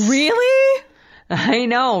 Right. Really? I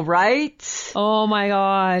know, right? Oh my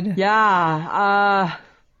God. Yeah.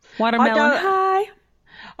 Watermelon Hot dog- high.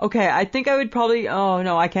 Okay, I think I would probably, oh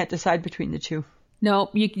no, I can't decide between the 2. No,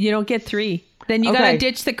 you don't get 3. Then you Okay. gotta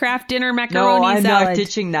ditch the Kraft dinner macaroni No, I'm salad. not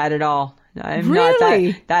ditching that at all. I'm Really?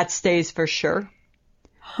 not. That stays for sure.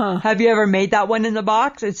 Huh. Have you ever made that one in the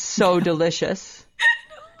box? It's so delicious.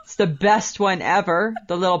 It's the best one ever.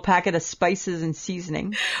 The little packet of spices and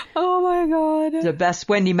seasoning. Oh my God. The best.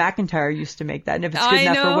 Wendy McIntyre used to make that. And if it's good I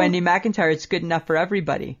enough know. for Wendy McIntyre, it's good enough for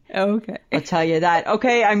everybody. Okay. I'll tell you that.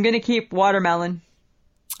 Okay, I'm going to keep watermelon.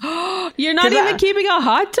 You're not 'Cause even keeping a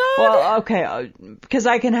hot dog? Well, okay, because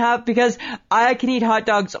I can eat hot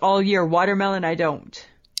dogs all year. Watermelon, I don't.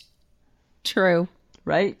 True.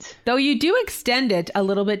 Right? Though you do extend it a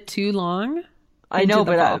little bit too long. I Into know,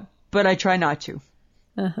 the fall. but I try not to.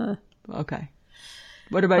 Uh-huh. Okay.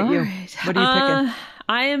 What about All you? right. What are you picking?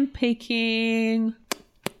 I am picking...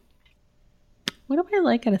 What do I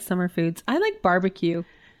like out of summer foods? I like barbecue.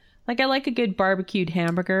 Like, I like a good barbecued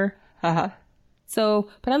hamburger. Uh-huh. So,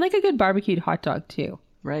 but I like a good barbecued hot dog too.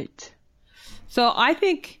 Right. So I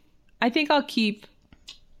think I'll keep.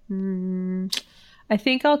 I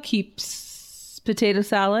think I'll keep potato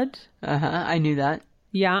salad. Uh-huh. I knew that.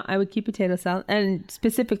 Yeah, I would keep potato salad, and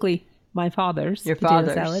specifically my father's Your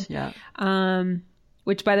potato father's. salad. Yeah.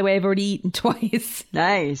 Which, by the way, I've already eaten twice.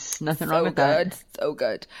 Nice. Nothing wrong with that. So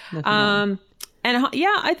good. Nothing wrong. And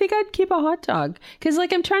yeah, I think I'd keep a hot dog because,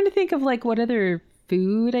 like, I'm trying to think of like what other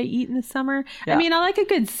food I eat in the summer. Yeah. I mean, I like a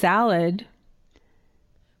good salad,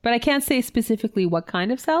 but I can't say specifically what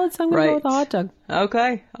kind of salad, so I'm going to go with a hot dog.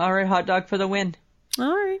 Okay. All right. Hot dog for the win.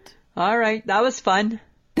 All right. All right. That was fun.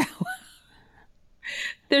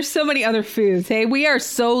 There's so many other foods. Hey, we are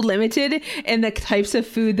so limited in the types of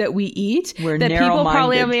food that we eat We're that people narrow-minded.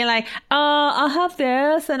 probably will be like, "Oh, I'll have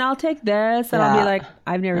this and I'll take this," and I'll be Yeah. like,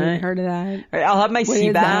 "I've never even heard of that." All right, I'll have my What sea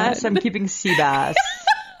is bass. that? I'm keeping sea bass.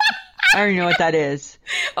 I don't even know what that is.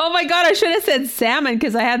 Oh my God, I should have said salmon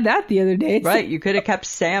because I had that the other day. Right. You could have kept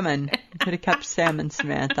salmon. You could have kept salmon,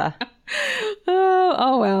 Samantha.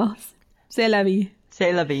 Oh well. C'est la vie.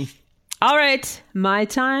 C'est la vie. All right, my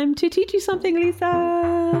time to teach you something,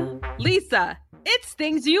 Lisa. Lisa, it's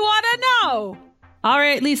things you ought to know. All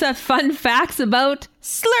right, Lisa, fun facts about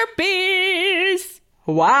Slurpees.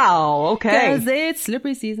 Wow. Okay. Because it's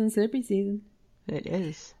Slurpee season. It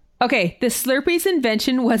is. Okay, the Slurpee's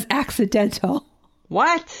invention was accidental.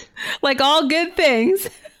 What? Like all good things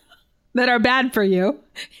that are bad for you,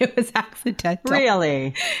 it was accidental.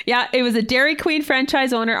 Really? Yeah, it was a Dairy Queen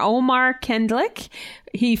franchise owner, Omar Kendlick.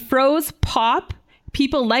 He froze pop.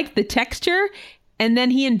 People liked the texture. And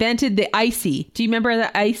then he invented the Icy. Do you remember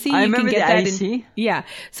the Icy? I remember the Icy. Yeah.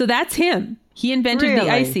 So that's him. He invented the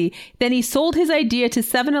Icy. Then he sold his idea to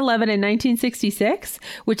 7-Eleven in 1966,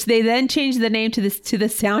 which they then changed the name to the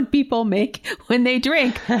sound people make when they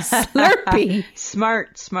drink, Slurpee.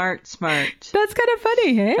 Smart. That's kind of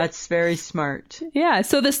funny, hey? That's very smart. Yeah.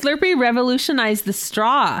 So the Slurpee revolutionized the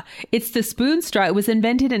straw. It's the spoon straw. It was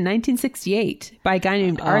invented in 1968 by a guy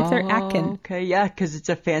named Arthur Atkin. Okay, yeah, because it's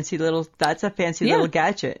a fancy little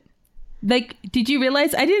gadget. Like, did you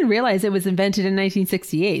realize? I didn't realize it was invented in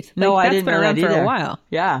 1968. No, I didn't know that either. That's been around for a while.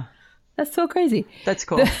 Yeah. That's so crazy. That's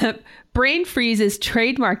cool. The Brain Freeze is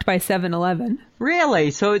trademarked by 7-Eleven.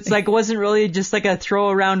 Really? So it's like, it wasn't really just like a throw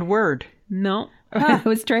around word. No, it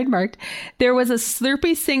was trademarked. There was a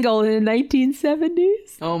Slurpee single in the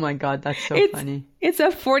 1970s. Oh my God, that's so funny. It's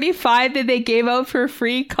a 45 that they gave out for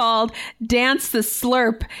free called Dance the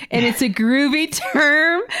Slurp. And it's a groovy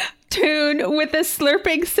tune with a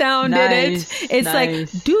slurping sound in it. It's like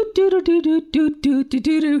do do do do do do do do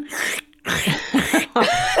do do. I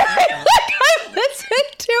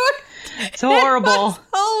listened to it. It's horrible.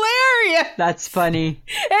 Hilarious. That's funny. And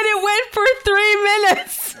it went for 3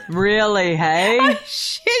 minutes. Really, hey? I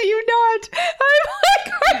shit you not. I'm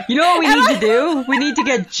like, you know what we need to do? We need to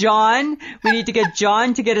get John. We need to get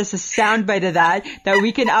John to get us a soundbite of that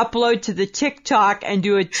we can upload to the TikTok and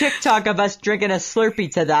do a TikTok of us drinking a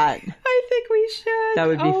Slurpee to that. I think we should. That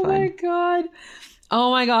would be fun.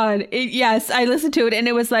 Oh my God. Yes, I listened to it and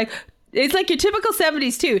it was like, it's like your typical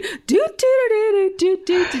 70s too. Do do do do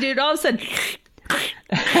do do do. All of a sudden,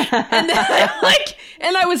 and then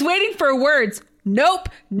and I was waiting for words. Nope,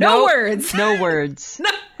 no words. No words. No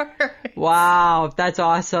words. Wow, that's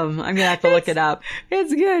awesome. I'm gonna have to look it up.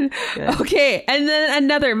 It's good. Okay, and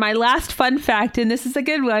then my last fun fact, and this is a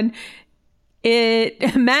good one.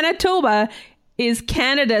 Manitoba is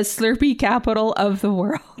Canada's Slurpee capital of the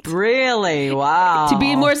world. Really? Wow. To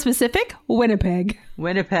be more specific, Winnipeg.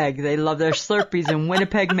 Winnipeg. They love their Slurpees in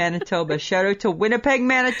Winnipeg, Manitoba. Shout out to Winnipeg,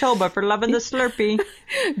 Manitoba for loving the Slurpee.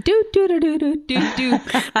 Do, do, do, do, do, do, do.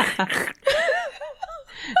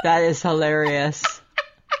 That is hilarious.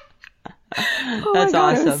 Oh That's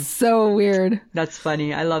God, awesome. It was so weird. That's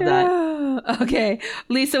funny. I love that. Okay.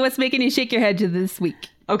 Lisa, what's making you shake your head to this week?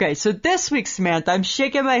 Okay, so this week, Samantha, I'm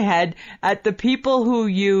shaking my head at the people who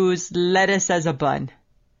use lettuce as a bun.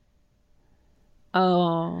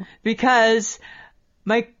 Oh. Because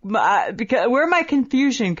where my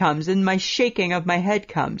confusion comes and my shaking of my head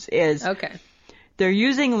comes is they're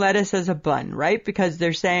using lettuce as a bun, right? Because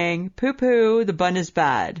they're saying, poo-poo, the bun is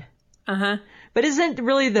bad. Uh-huh. But isn't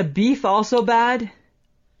really the beef also bad?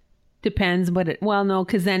 Depends well, no,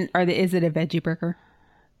 because then is it a veggie burger?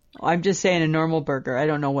 I'm just saying a normal burger. I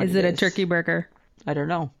don't know what it is. Is it a turkey burger? I don't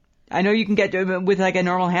know. I know you can get it with like a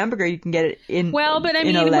normal hamburger. You can get it in. Well, but I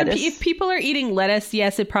mean, if people are eating lettuce,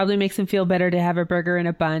 yes, it probably makes them feel better to have a burger in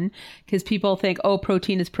a bun because people think, oh,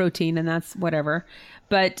 protein is protein, and that's whatever.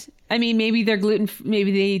 But I mean, maybe they're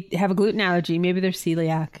maybe they have a gluten allergy. Maybe they're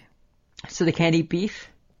celiac. So they can't eat beef?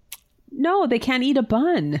 No, they can't eat a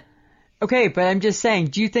bun. Okay, but I'm just saying,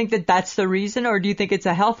 do you think that that's the reason, or do you think it's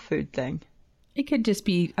a health food thing? It could just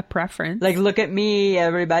be a preference. Like, look at me,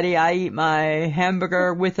 everybody. I eat my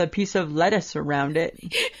hamburger with a piece of lettuce around it.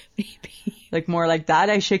 Maybe. Like, more like that.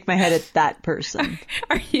 I shake my head at that person.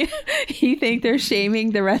 You think they're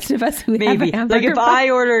shaming the rest of us who have a hamburger? Like, if I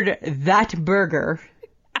ordered that burger,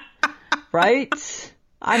 right?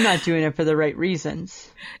 I'm not doing it for the right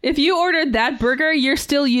reasons. If you ordered that burger, you're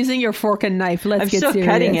still using your fork and knife. Let's get serious. I'm still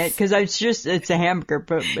cutting it because it's a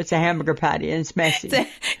hamburger patty and it's messy.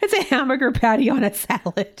 It's a hamburger patty on a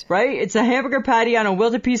salad. Right? It's a hamburger patty on a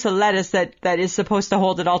wilted piece of lettuce that is supposed to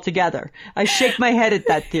hold it all together. I shake my head at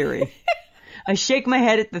that theory. I shake my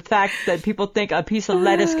head at the fact that people think a piece of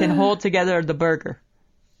lettuce can hold together the burger.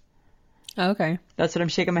 Okay. That's what I'm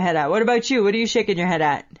shaking my head at. What about you? What are you shaking your head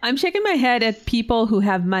at? I'm shaking my head at people who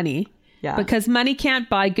have money. Yeah. Because money can't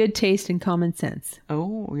buy good taste and common sense.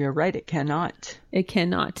 Oh, you're right. It cannot. It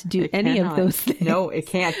cannot do any of those things. No, it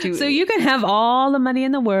can't do. So you can have all the money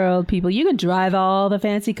in the world, people. You can drive all the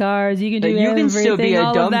fancy cars. You can do everything. You can still be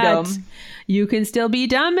a dum-dum. You can still be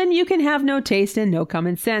dumb and you can have no taste and no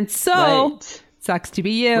common sense. So, sucks to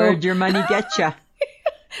be you. Where'd your money get you?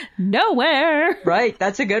 Nowhere. Right.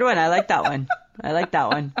 That's a good one. I like that one.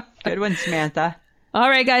 Good one, Samantha. All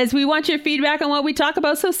right, guys, we want your feedback on what we talk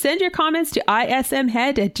about, so send your comments to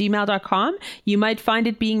ismhead@gmail.com. You might find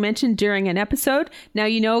it being mentioned during an episode. Now,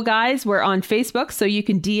 you know, guys, we're on Facebook, so you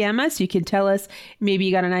can DM us. You can tell us maybe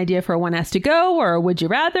you got an idea for a One Has to Go, or a Would You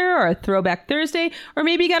Rather, or a Throwback Thursday, or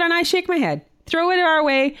maybe you got an I Shake My Head. Throw it our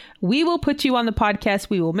way. We will put you on the podcast.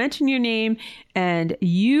 We will mention your name, and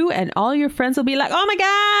you and all your friends will be like, oh my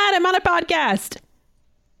God, I'm on a podcast.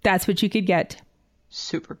 That's what you could get.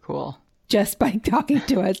 Super cool. Just by talking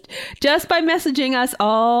to us, just by messaging us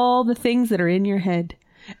all the things that are in your head.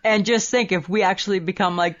 And just think, if we actually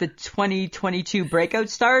become like the 2022 breakout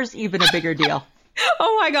stars, even a bigger deal.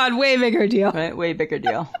 Oh my God, way bigger deal. Right? Way bigger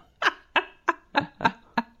deal.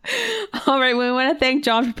 All right, we want to thank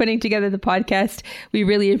John for putting together the podcast. We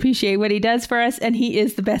really appreciate what he does for us, and he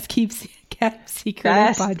is the best kept secret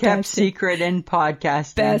in podcasting. Best kept secret in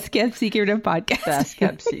podcasting. Best kept secret in podcasting. Best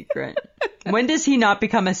kept secret. When does he not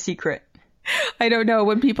become a secret? I don't know.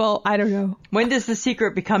 I don't know. When does the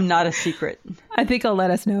secret become not a secret? I think he'll let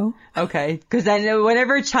us know. Okay, because then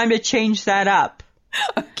whenever it's time to change that up,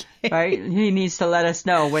 okay, right? He needs to let us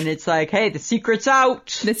know when it's like, hey, the secret's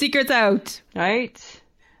out. The secret's out. Right?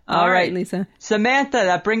 All right, Lisa. Samantha,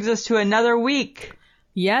 that brings us to another week.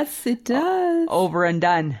 Yes, it does. Over and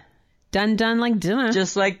done. Done like dinner.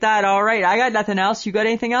 Just like that. All right. I got nothing else. You got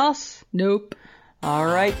anything else? Nope. All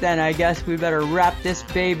right, then. I guess we better wrap this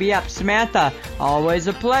baby up. Samantha, always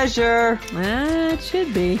a pleasure. It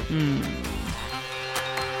should be.